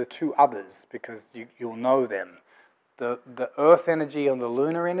give you the two others, because you'll know them. The earth energy and the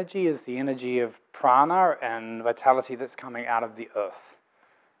lunar energy is the energy of prana and vitality that's coming out of the earth,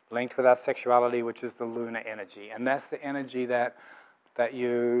 linked with our sexuality, which is the lunar energy. And that's the energy that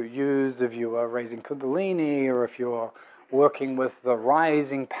you use if you are raising kundalini, or if you're working with the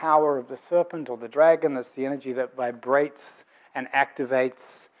rising power of the serpent or the dragon. That's the energy that vibrates and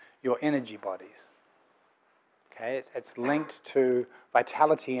activates your energy bodies. Okay, it's linked to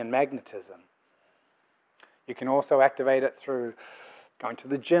vitality and magnetism. You can also activate it through going to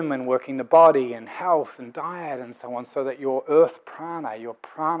the gym and working the body and health and diet and so on, so that your earth prana, your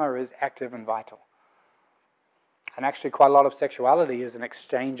prana is active and vital. And actually quite a lot of sexuality is an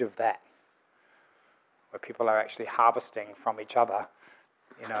exchange of that, where people are actually harvesting from each other.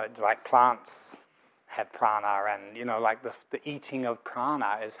 You know, like plants have prana, and, you know, like the eating of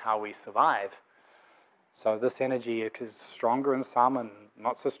prana is how we survive. So this energy is stronger in some and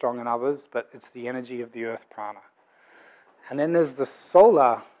not so strong in others, but it's the energy of the earth prana. And then there's the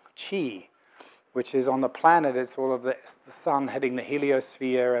solar chi, which is on the planet, it's all of the sun hitting the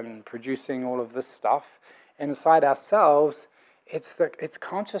heliosphere and producing all of this stuff. Inside ourselves, it's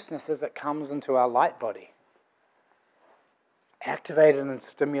consciousness as it comes into our light body, activated and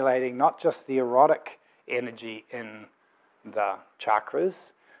stimulating not just the erotic energy in the chakras,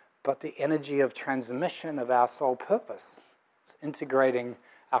 but the energy of transmission of our soul purpose. It's integrating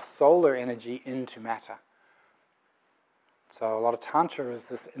our solar energy into matter. So a lot of Tantra is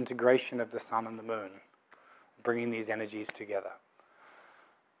this integration of the sun and the moon, bringing these energies together.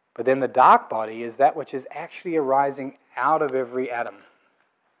 But then the dark body is that which is actually arising out of every atom.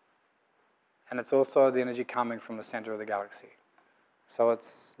 And it's also the energy coming from the center of the galaxy. So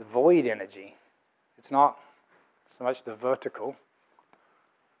it's the void energy. It's not so much the vertical.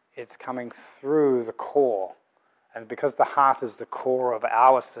 It's coming through the core. And because the heart is the core of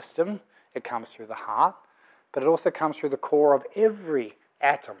our system, it comes through the heart. But it also comes through the core of every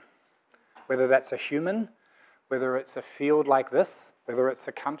atom. Whether that's a human, whether it's a field like this, whether it's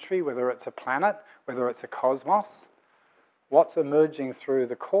a country, whether it's a planet, whether it's a cosmos. What's emerging through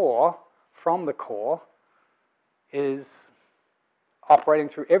the core, from the core, is operating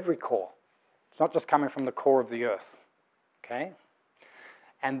through every core. It's not just coming from the core of the earth. Okay?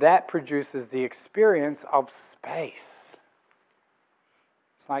 And that produces the experience of space.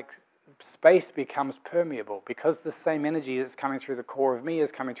 It's like space becomes permeable because the same energy that's coming through the core of me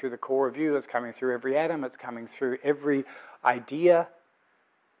is coming through the core of you, it's coming through every atom, it's coming through every idea.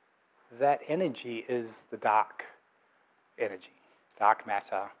 That energy is the dark energy, dark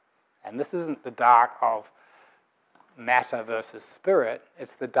matter. And this isn't the dark of matter versus spirit,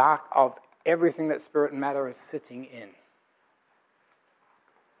 it's the dark of everything that spirit and matter is sitting in.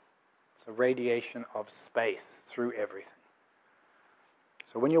 It's a radiation of space through everything.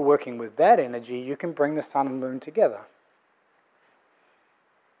 So when you're working with that energy, you can bring the sun and moon together.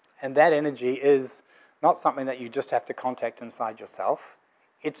 And that energy is not something that you just have to contact inside yourself.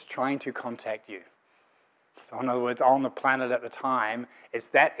 It's trying to contact you. So in other words, on the planet at the time, it's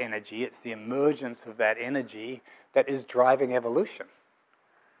that energy, it's the emergence of that energy that is driving evolution.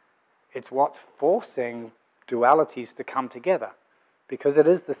 It's what's forcing dualities to come together. Because it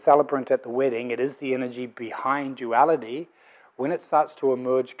is the celebrant at the wedding, it is the energy behind duality. When it starts to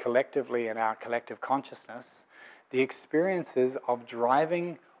emerge collectively in our collective consciousness, the experiences of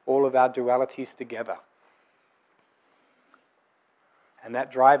driving all of our dualities together. And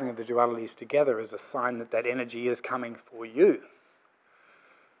that driving of the dualities together is a sign that that energy is coming for you.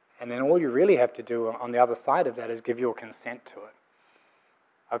 And then all you really have to do on the other side of that is give your consent to it.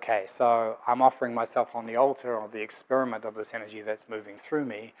 Okay, so I'm offering myself on the altar of the experiment of this energy that's moving through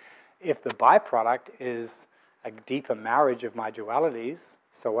me. If the byproduct is a deeper marriage of my dualities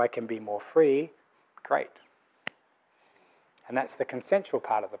so I can be more free, great. And that's the consensual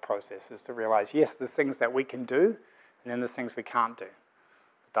part of the process, is to realize, yes, there's things that we can do, and then there's things we can't do.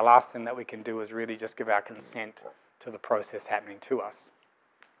 But the last thing that we can do is really just give our consent to the process happening to us.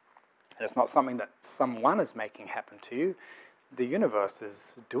 And it's not something that someone is making happen to you. The universe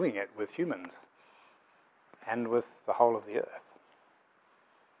is doing it with humans and with the whole of the earth.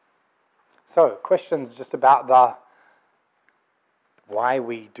 So, questions just about the why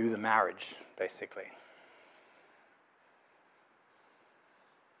we do the marriage, basically.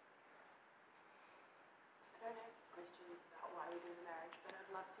 I don't have questions about why we do the marriage, but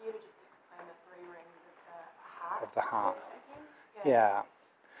I'd love for you to just explain the 3 rings of the heart. Of the heart. Yeah.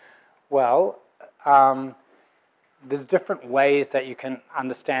 Well, there's different ways that you can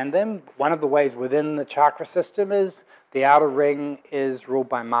understand them. One of the ways within the chakra system is the outer ring is ruled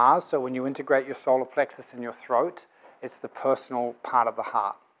by Mars. So when you integrate your solar plexus in your throat, it's the personal part of the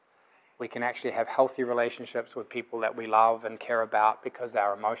heart. We can actually have healthy relationships with people that we love and care about because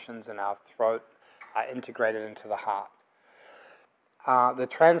our emotions and our throat are integrated into the heart. The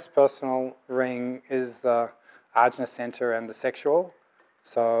transpersonal ring is the Ajna center and the sexual.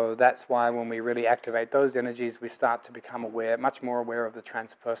 So that's why when we really activate those energies, we start to become aware, much more aware of the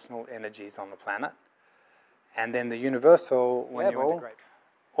transpersonal energies on the planet. And then the universal, when you integrate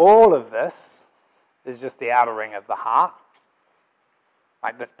all of this, is just the outer ring of the heart.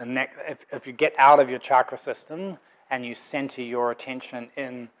 Like the neck, if you get out of your chakra system and you center your attention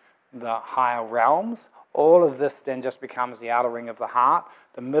in the higher realms, all of this then just becomes the outer ring of the heart.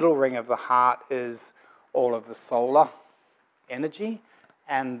 The middle ring of the heart is all of the solar energy,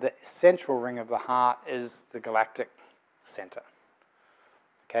 and the central ring of the heart is the galactic center.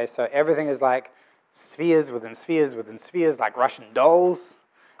 Okay, so everything is like spheres within spheres within spheres, like Russian dolls,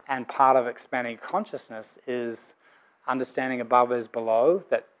 and part of expanding consciousness is understanding above is below,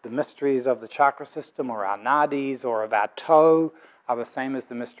 that the mysteries of the chakra system or our nadis or of our toe are the same as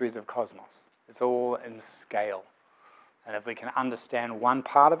the mysteries of cosmos. It's all in scale. And if we can understand one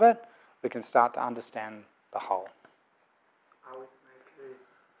part of it, we can start to understand the whole. How is Mercury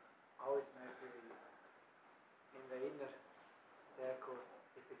in the inner circle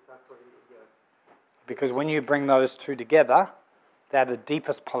if it's actually here? Because when you bring those two together, they're the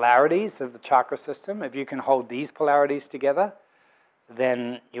deepest polarities of the chakra system. If you can hold these polarities together,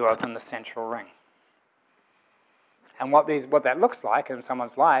 then you open the central ring. And what that looks like in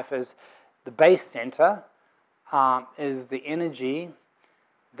someone's life is the base center is the energy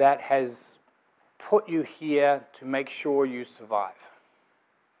that has put you here to make sure you survive.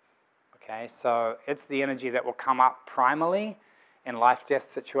 Okay, so it's the energy that will come up primally in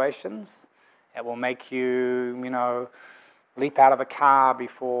life-death situations. It will make you, leap out of a car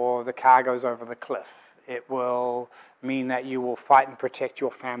before the car goes over the cliff. It will mean that you will fight and protect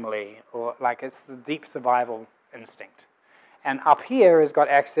your family, or it's the deep survival instinct. And up here has got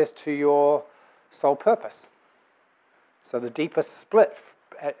access to your soul purpose. So the deepest split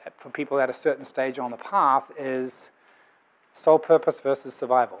for people at a certain stage on the path is soul purpose versus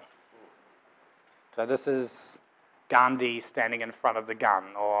survival. So this is Gandhi standing in front of the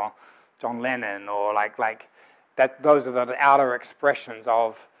gun, or John Lennon, or that. Those are the outer expressions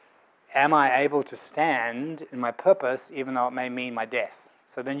of, am I able to stand in my purpose even though it may mean my death?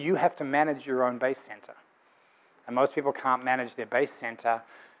 So then you have to manage your own base center. And most people can't manage their base center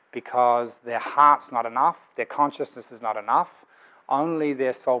because their heart's not enough, their consciousness is not enough. Only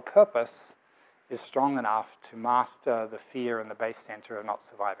their soul purpose is strong enough to master the fear in the base center of not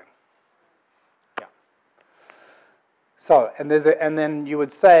surviving. Yeah. So, and then you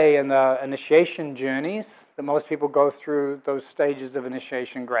would say in the initiation journeys that most people go through those stages of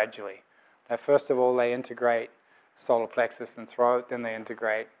initiation gradually. That first of all they integrate solar plexus and throat, then they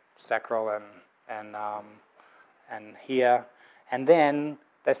integrate sacral and here, and then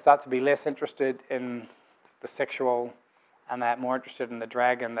they start to be less interested in the sexual, and they're more interested in the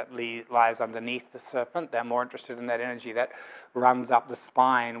dragon that lies underneath the serpent. They're more interested in that energy that runs up the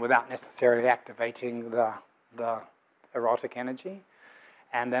spine without necessarily activating the erotic energy.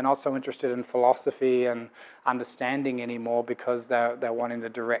 And they're not so interested in philosophy and understanding anymore because they're wanting the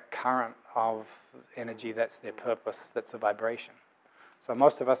direct current of energy that's their purpose, that's a vibration. So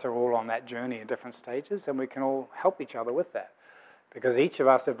most of us are all on that journey in different stages, and we can all help each other with that. Because each of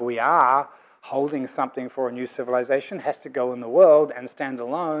us, if we are holding something for a new civilization, has to go in the world and stand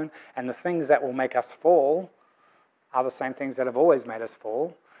alone, and the things that will make us fall are the same things that have always made us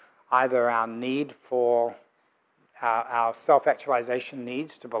fall. Either our need for our self-actualization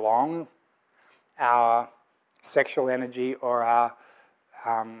needs to belong, our sexual energy, or our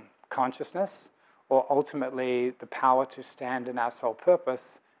consciousness, or ultimately the power to stand in our soul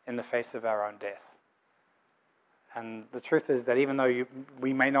purpose in the face of our own death. And the truth is that even though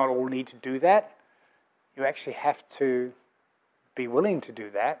we may not all need to do that, you actually have to be willing to do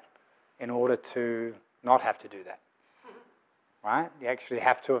that in order to not have to do that. Right? You actually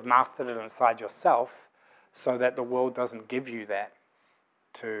have to have mastered it inside yourself so that the world doesn't give you that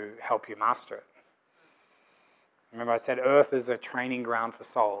to help you master it. Remember I said Earth is a training ground for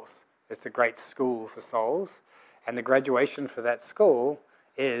souls. It's a great school for souls. And the graduation for that school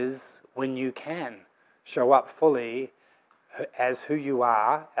is when you can show up fully as who you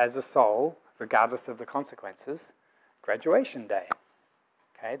are as a soul, regardless of the consequences, graduation day.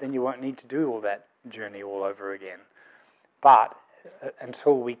 Okay, then you won't need to do all that journey all over again. But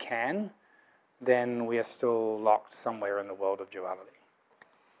until we can, then we are still locked somewhere in the world of duality.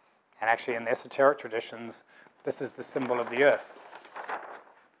 And actually in the esoteric traditions, this is the symbol of the earth.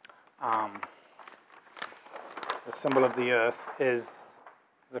 The symbol of the earth is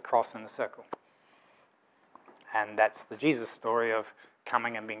the cross and the circle. And that's the Jesus story of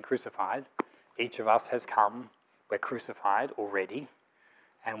coming and being crucified. Each of us has come, we're crucified already,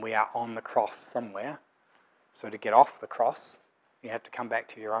 and we are on the cross somewhere. So to get off the cross, you have to come back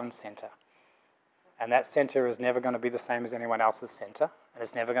to your own center. And that center is never going to be the same as anyone else's center, and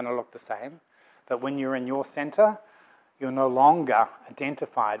it's never going to look the same. But when you're in your center, you're no longer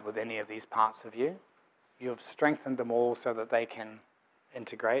identified with any of these parts of you. You've strengthened them all so that they can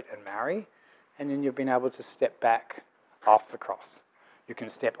integrate and marry, and then you've been able to step back off the cross. You can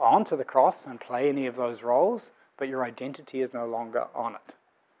step onto the cross and play any of those roles, but your identity is no longer on it.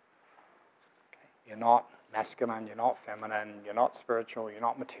 Okay. You're not masculine, you're not feminine, you're not spiritual, you're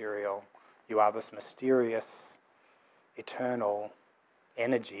not material. You are this mysterious, eternal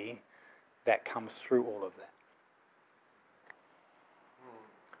energy that comes through all of that.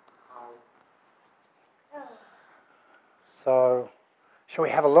 So, shall we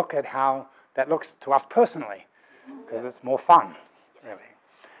have a look at how that looks to us personally? Because it's more fun, really.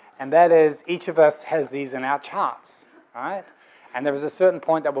 And that is, each of us has these in our charts, right? And there is a certain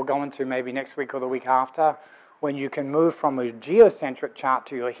point that we'll go into maybe next week or the week after, when you can move from a geocentric chart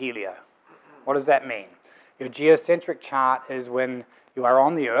to your helio. What does that mean? Your geocentric chart is when you are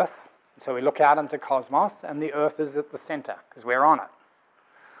on the Earth. So we look out into cosmos, and the Earth is at the center, because we're on it.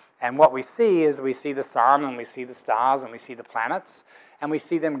 And what we see is we see the sun, and we see the stars, and we see the planets, and we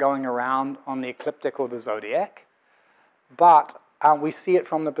see them going around on the ecliptic or the zodiac. But we see it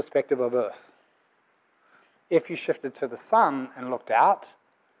from the perspective of Earth. If you shifted to the sun and looked out,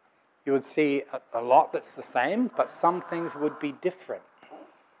 you would see a lot that's the same, but some things would be different.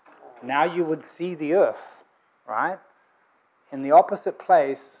 Now you would see the Earth, right? In the opposite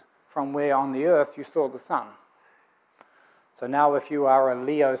place from where on the Earth you saw the sun. So now if you are a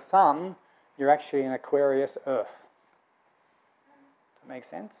Leo sun, you're actually an Aquarius Earth. Does that make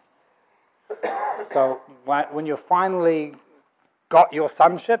sense? So when you finally got your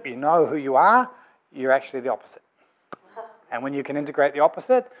sonship, you know who you are, you're actually the opposite. And when you can integrate the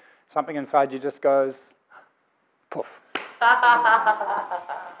opposite, something inside you just goes, poof. All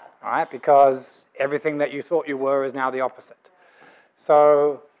right, because everything that you thought you were is now the opposite.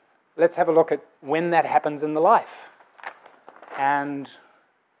 So let's have a look at when that happens in the life. And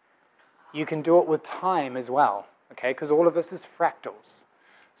you can do it with time as well, okay, because all of this is fractals.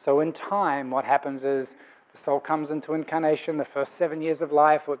 So in time, what happens is the soul comes into incarnation, the first 7 years of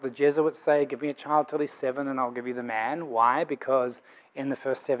life, what the Jesuits say, give me a child till he's 7 and I'll give you the man. Why? Because in the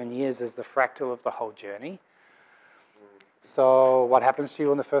first 7 years is the fractal of the whole journey. So what happens to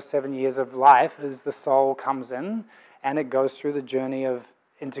you in the first 7 years of life is the soul comes in and it goes through the journey of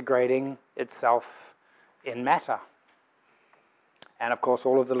integrating itself in matter. And of course,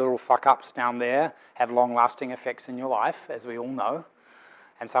 all of the little fuck-ups down there have long-lasting effects in your life, as we all know.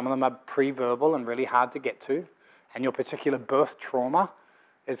 And some of them are pre-verbal and really hard to get to. And your particular birth trauma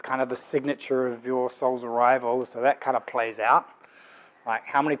is kind of the signature of your soul's arrival, so that kind of plays out. Like,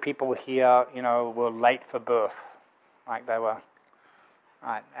 how many people here, were late for birth? Like they were,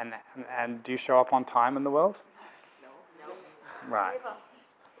 right? And do you show up on time in the world? No. Right.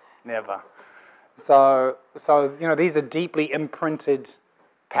 Never. So these are deeply imprinted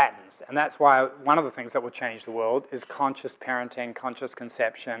patterns, and that's why one of the things that will change the world is conscious parenting, conscious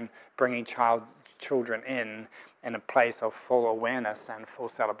conception, bringing children in a place of full awareness and full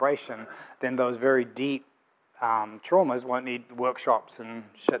celebration. Then those very deep traumas won't need workshops and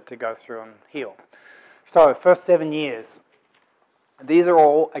shit to go through and heal. So first 7 years, these are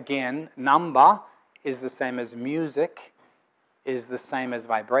all, again, number is the same as music, is the same as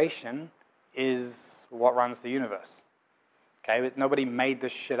vibration, is what runs the universe. Okay, but nobody made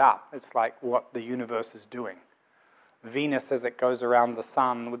this shit up. It's like what the universe is doing. Venus, as it goes around the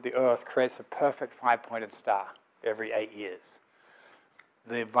sun with the Earth, creates a perfect 5-pointed star every 8 years.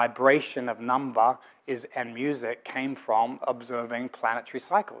 The vibration of number and music came from observing planetary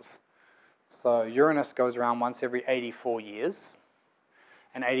cycles. So Uranus goes around once every 84 years.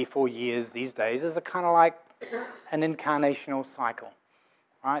 And 84 years these days is a kind of like an incarnational cycle.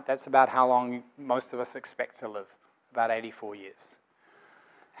 Right? That's about how long most of us expect to live, about 84 years.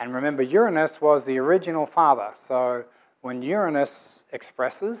 And remember, Uranus was the original father. So when Uranus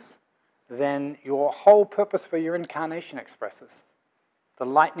expresses, then your whole purpose for your incarnation expresses. The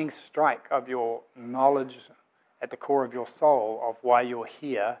lightning strike of your knowledge at the core of your soul of why you're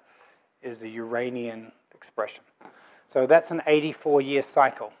here is the Uranian expression. So that's an 84-year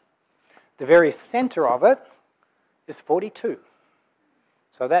cycle. The very center of it is 42.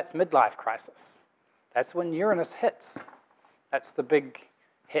 So that's midlife crisis. That's when Uranus hits. That's the big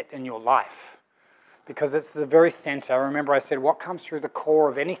hit in your life. Because it's the very center. Remember I said, what comes through the core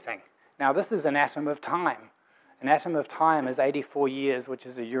of anything? Now this is an atom of time. An atom of time is 84 years, which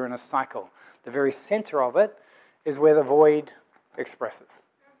is a Uranus cycle. The very center of it is where the void expresses.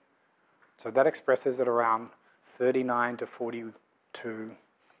 So that expresses at around 39 to 42,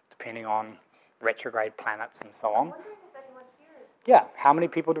 depending on retrograde planets and so on. Yeah, how many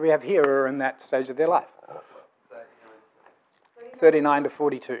people do we have here who are in that stage of their life? 39 to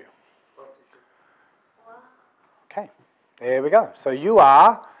 42. Okay, there we go. So you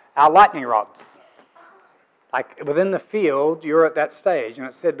are our lightning rods. Like within the field, you're at that stage. And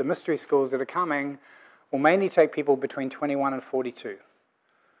it said the mystery schools that are coming will mainly take people between 21 and 42.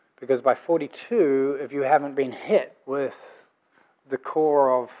 Because by 42, if you haven't been hit with the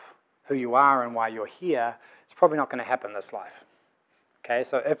core of who you are and why you're here, it's probably not going to happen this life. Okay,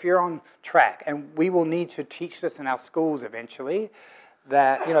 so if you're on track, and we will need to teach this in our schools eventually,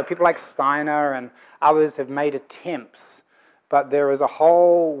 that, people like Steiner and others have made attempts, but there is a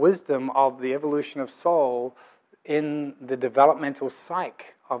whole wisdom of the evolution of soul in the developmental psyche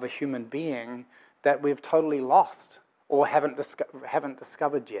of a human being that we've totally lost or haven't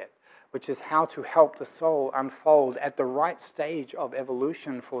discovered yet, which is how to help the soul unfold at the right stage of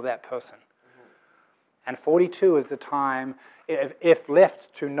evolution for that person. And 42 is the time, if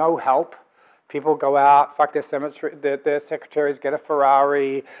left to no help, people go out, fuck their secretaries, get a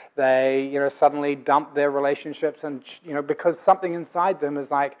Ferrari, they, suddenly dump their relationships, and, because something inside them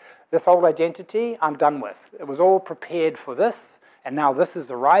is like, this old identity, I'm done with. It was all prepared for this, and now this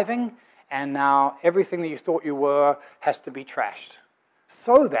is arriving, and now everything that you thought you were has to be trashed,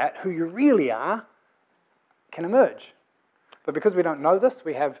 so that who you really are can emerge. But because we don't know this,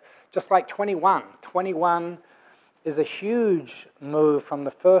 we have, just like 21. 21 is a huge move from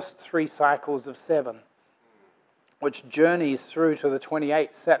the first 3 cycles of 7, which journeys through to the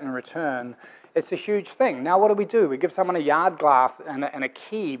 28 Saturn return. It's a huge thing. Now what do? We give someone a yard glass and a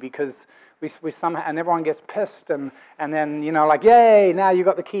key because we somehow, and everyone gets pissed, and then, like, yay, now you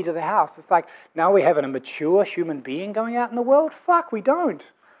got the key to the house. It's like, now we have a mature human being going out in the world? Fuck, we don't.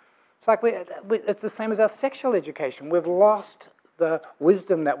 It's like, it's the same as our sexual education. We've lost the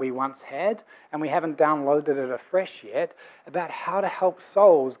wisdom that we once had, and we haven't downloaded it afresh yet about how to help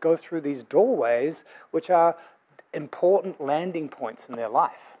souls go through these doorways, which are important landing points in their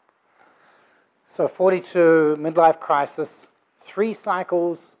life. So 42, midlife crisis, 3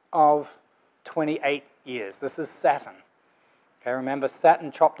 cycles of 28 years. This is Saturn. Okay, remember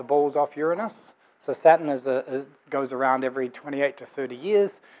Saturn chopped the balls off Uranus. So Saturn goes around every 28 to 30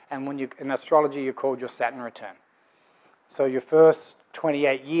 years, and in astrology you're called your Saturn return. So your first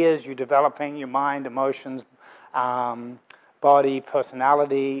 28 years, you're developing your mind, emotions, body,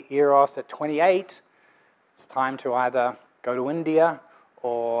 personality, eros. At 28, it's time to either go to India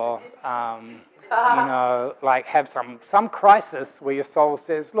or, like have some crisis where your soul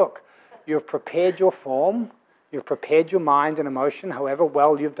says, look, you've prepared your form, you've prepared your mind and emotion, however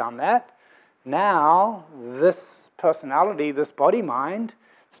well you've done that. Now, this personality, this body-mind,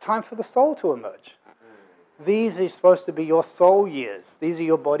 it's time for the soul to emerge. These are supposed to be your soul years. These are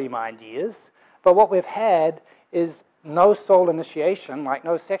your body-mind years. But what we've had is no soul initiation, like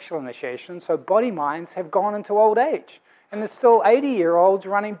no sexual initiation, so body-minds have gone into old age. And there's still 80-year-olds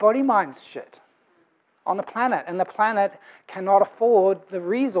running body-minds shit on the planet. And the planet cannot afford the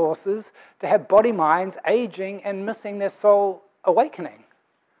resources to have body-minds aging and missing their soul awakening.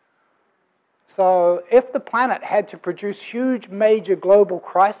 So if the planet had to produce huge, major global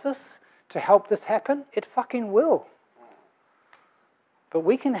crisis to help this happen, it fucking will. But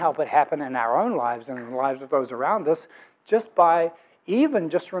we can help it happen in our own lives and in the lives of those around us just by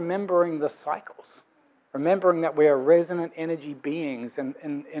just remembering the cycles. Remembering that we are resonant energy beings and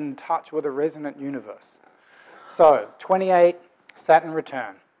in touch with a resonant universe. So, 28, Saturn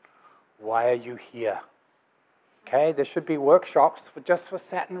return. Why are you here? Okay, there should be workshops just for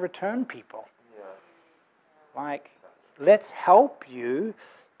Saturn return people. Yeah. Like, let's help you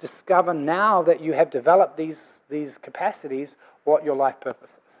discover now that you have developed these capacities, what your life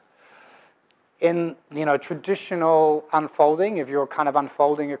purpose is. In traditional unfolding, if you're kind of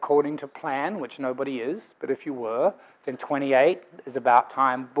unfolding according to plan, which nobody is, but if you were, then 28 is about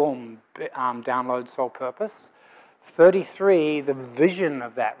time, boom, download soul purpose. 33, the vision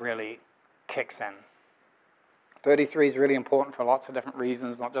of that really kicks in. 33 is really important for lots of different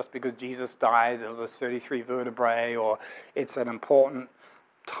reasons, not just because Jesus died, there was 33 vertebrae, or it's an important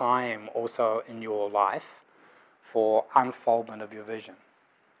time also in your life for unfoldment of your vision.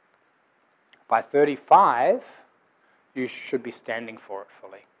 By 35, you should be standing for it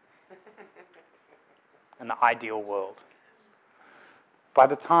fully in the ideal world. By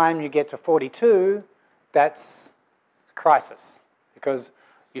the time you get to 42, that's crisis, because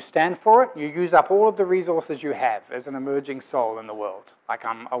you stand for it, you use up all of the resources you have as an emerging soul in the world. Like,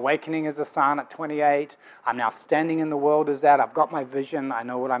 I'm awakening as a sun at 28, I'm now standing in the world as that, I've got my vision, I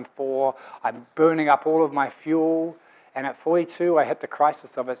know what I'm for, I'm burning up all of my fuel, and at 42 I hit the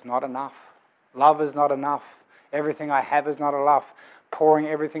crisis of it's not enough. Love is not enough, everything I have is not enough, pouring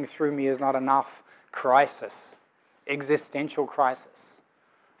everything through me is not enough. Crisis, existential crisis.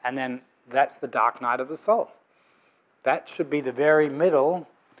 And then that's the dark night of the soul. That should be the very middle,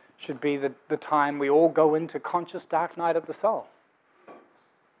 should be the time we all go into conscious dark night of the soul.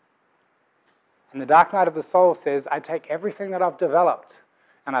 And the dark night of the soul says, I take everything that I've developed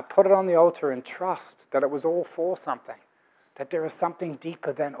and I put it on the altar and trust that it was all for something, that there is something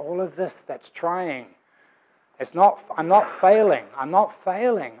deeper than all of this that's trying. I'm not failing,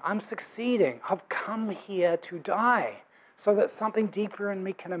 I'm succeeding. I've come here to die so that something deeper in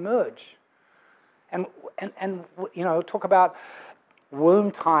me can emerge. And talk about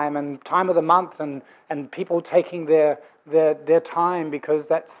womb time and time of the month and people taking their time because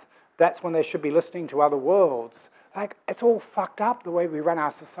that's when they should be listening to other worlds. Like, it's all fucked up the way we run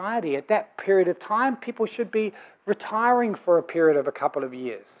our society. At that period of time, people should be retiring for a period of a couple of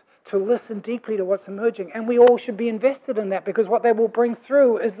years to listen deeply to what's emerging. And we all should be invested in that because what they will bring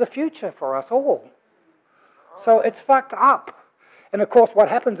through is the future for us all. So it's fucked up. And of course, what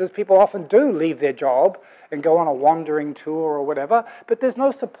happens is people often do leave their job and go on a wandering tour or whatever, but there's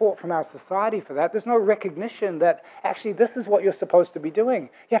no support from our society for that. There's no recognition that actually this is what you're supposed to be doing.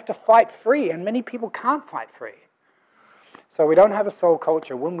 You have to fight free, and many people can't fight free. So we don't have a soul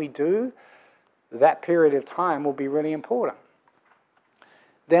culture. When we do, that period of time will be really important.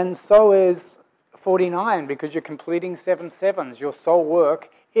 Then so is 49, because you're completing 7 sevens, your soul work,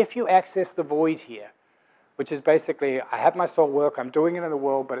 if you access the void here, which is basically, I have my soul work, I'm doing it in the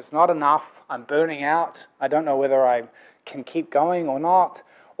world, but it's not enough, I'm burning out, I don't know whether I can keep going or not.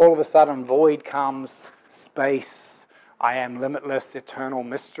 All of a sudden, void comes, space, I am limitless, eternal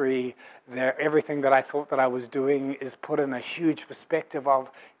mystery. Everything that I thought that I was doing is put in a huge perspective of,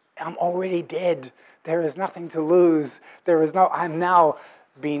 I'm already dead. There is nothing to lose. I've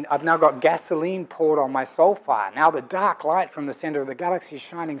now got gasoline poured on my soul fire. Now the dark light from the center of the galaxy is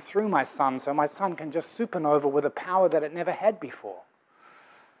shining through my sun, so my sun can just supernova with a power that it never had before.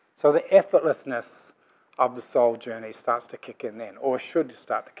 So the effortlessness of the soul journey starts to kick in then, or should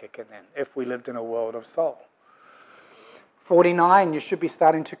start to kick in then, if we lived in a world of soul. 49, you should be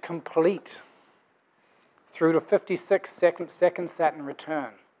starting to complete through to 56, second Saturn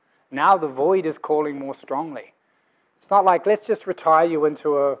return. Now the void is calling more strongly. It's not like, let's just retire you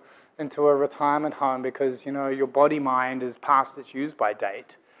into a retirement home because, you know, your body-mind is past its use-by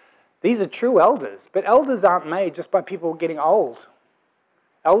date. These are true elders, but elders aren't made just by people getting old.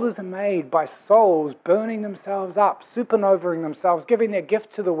 Elders are made by souls burning themselves up, supernovaing themselves, giving their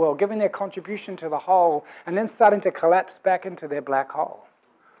gift to the world, giving their contribution to the whole, and then starting to collapse back into their black hole.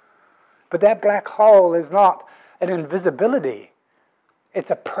 But that black hole is not an invisibility. It's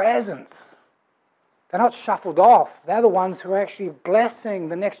a presence. They're not shuffled off. They're the ones who are actually blessing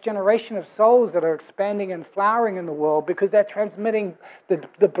the next generation of souls that are expanding and flowering in the world because they're transmitting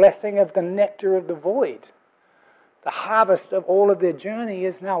the blessing of the nectar of the void. The harvest of all of their journey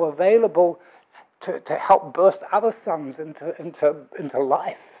is now available to help burst other suns into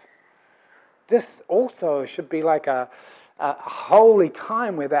life. This also should be like a holy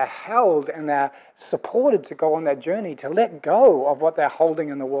time where they're held and they're supported to go on that journey, to let go of what they're holding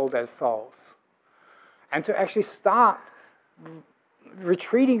in the world as souls, and to actually start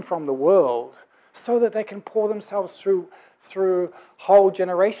retreating from the world so that they can pour themselves through whole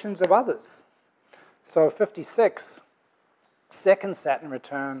generations of others. So 56, second Saturn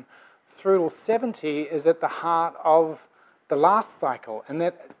return, through to 70 is at the heart of the last cycle,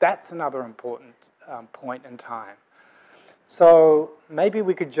 and that's another important point in time. So maybe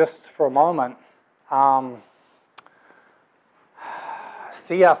we could just, for a moment,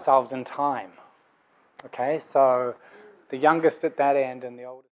 see ourselves in time. Okay, so the youngest at that end and the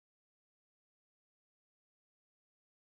oldest.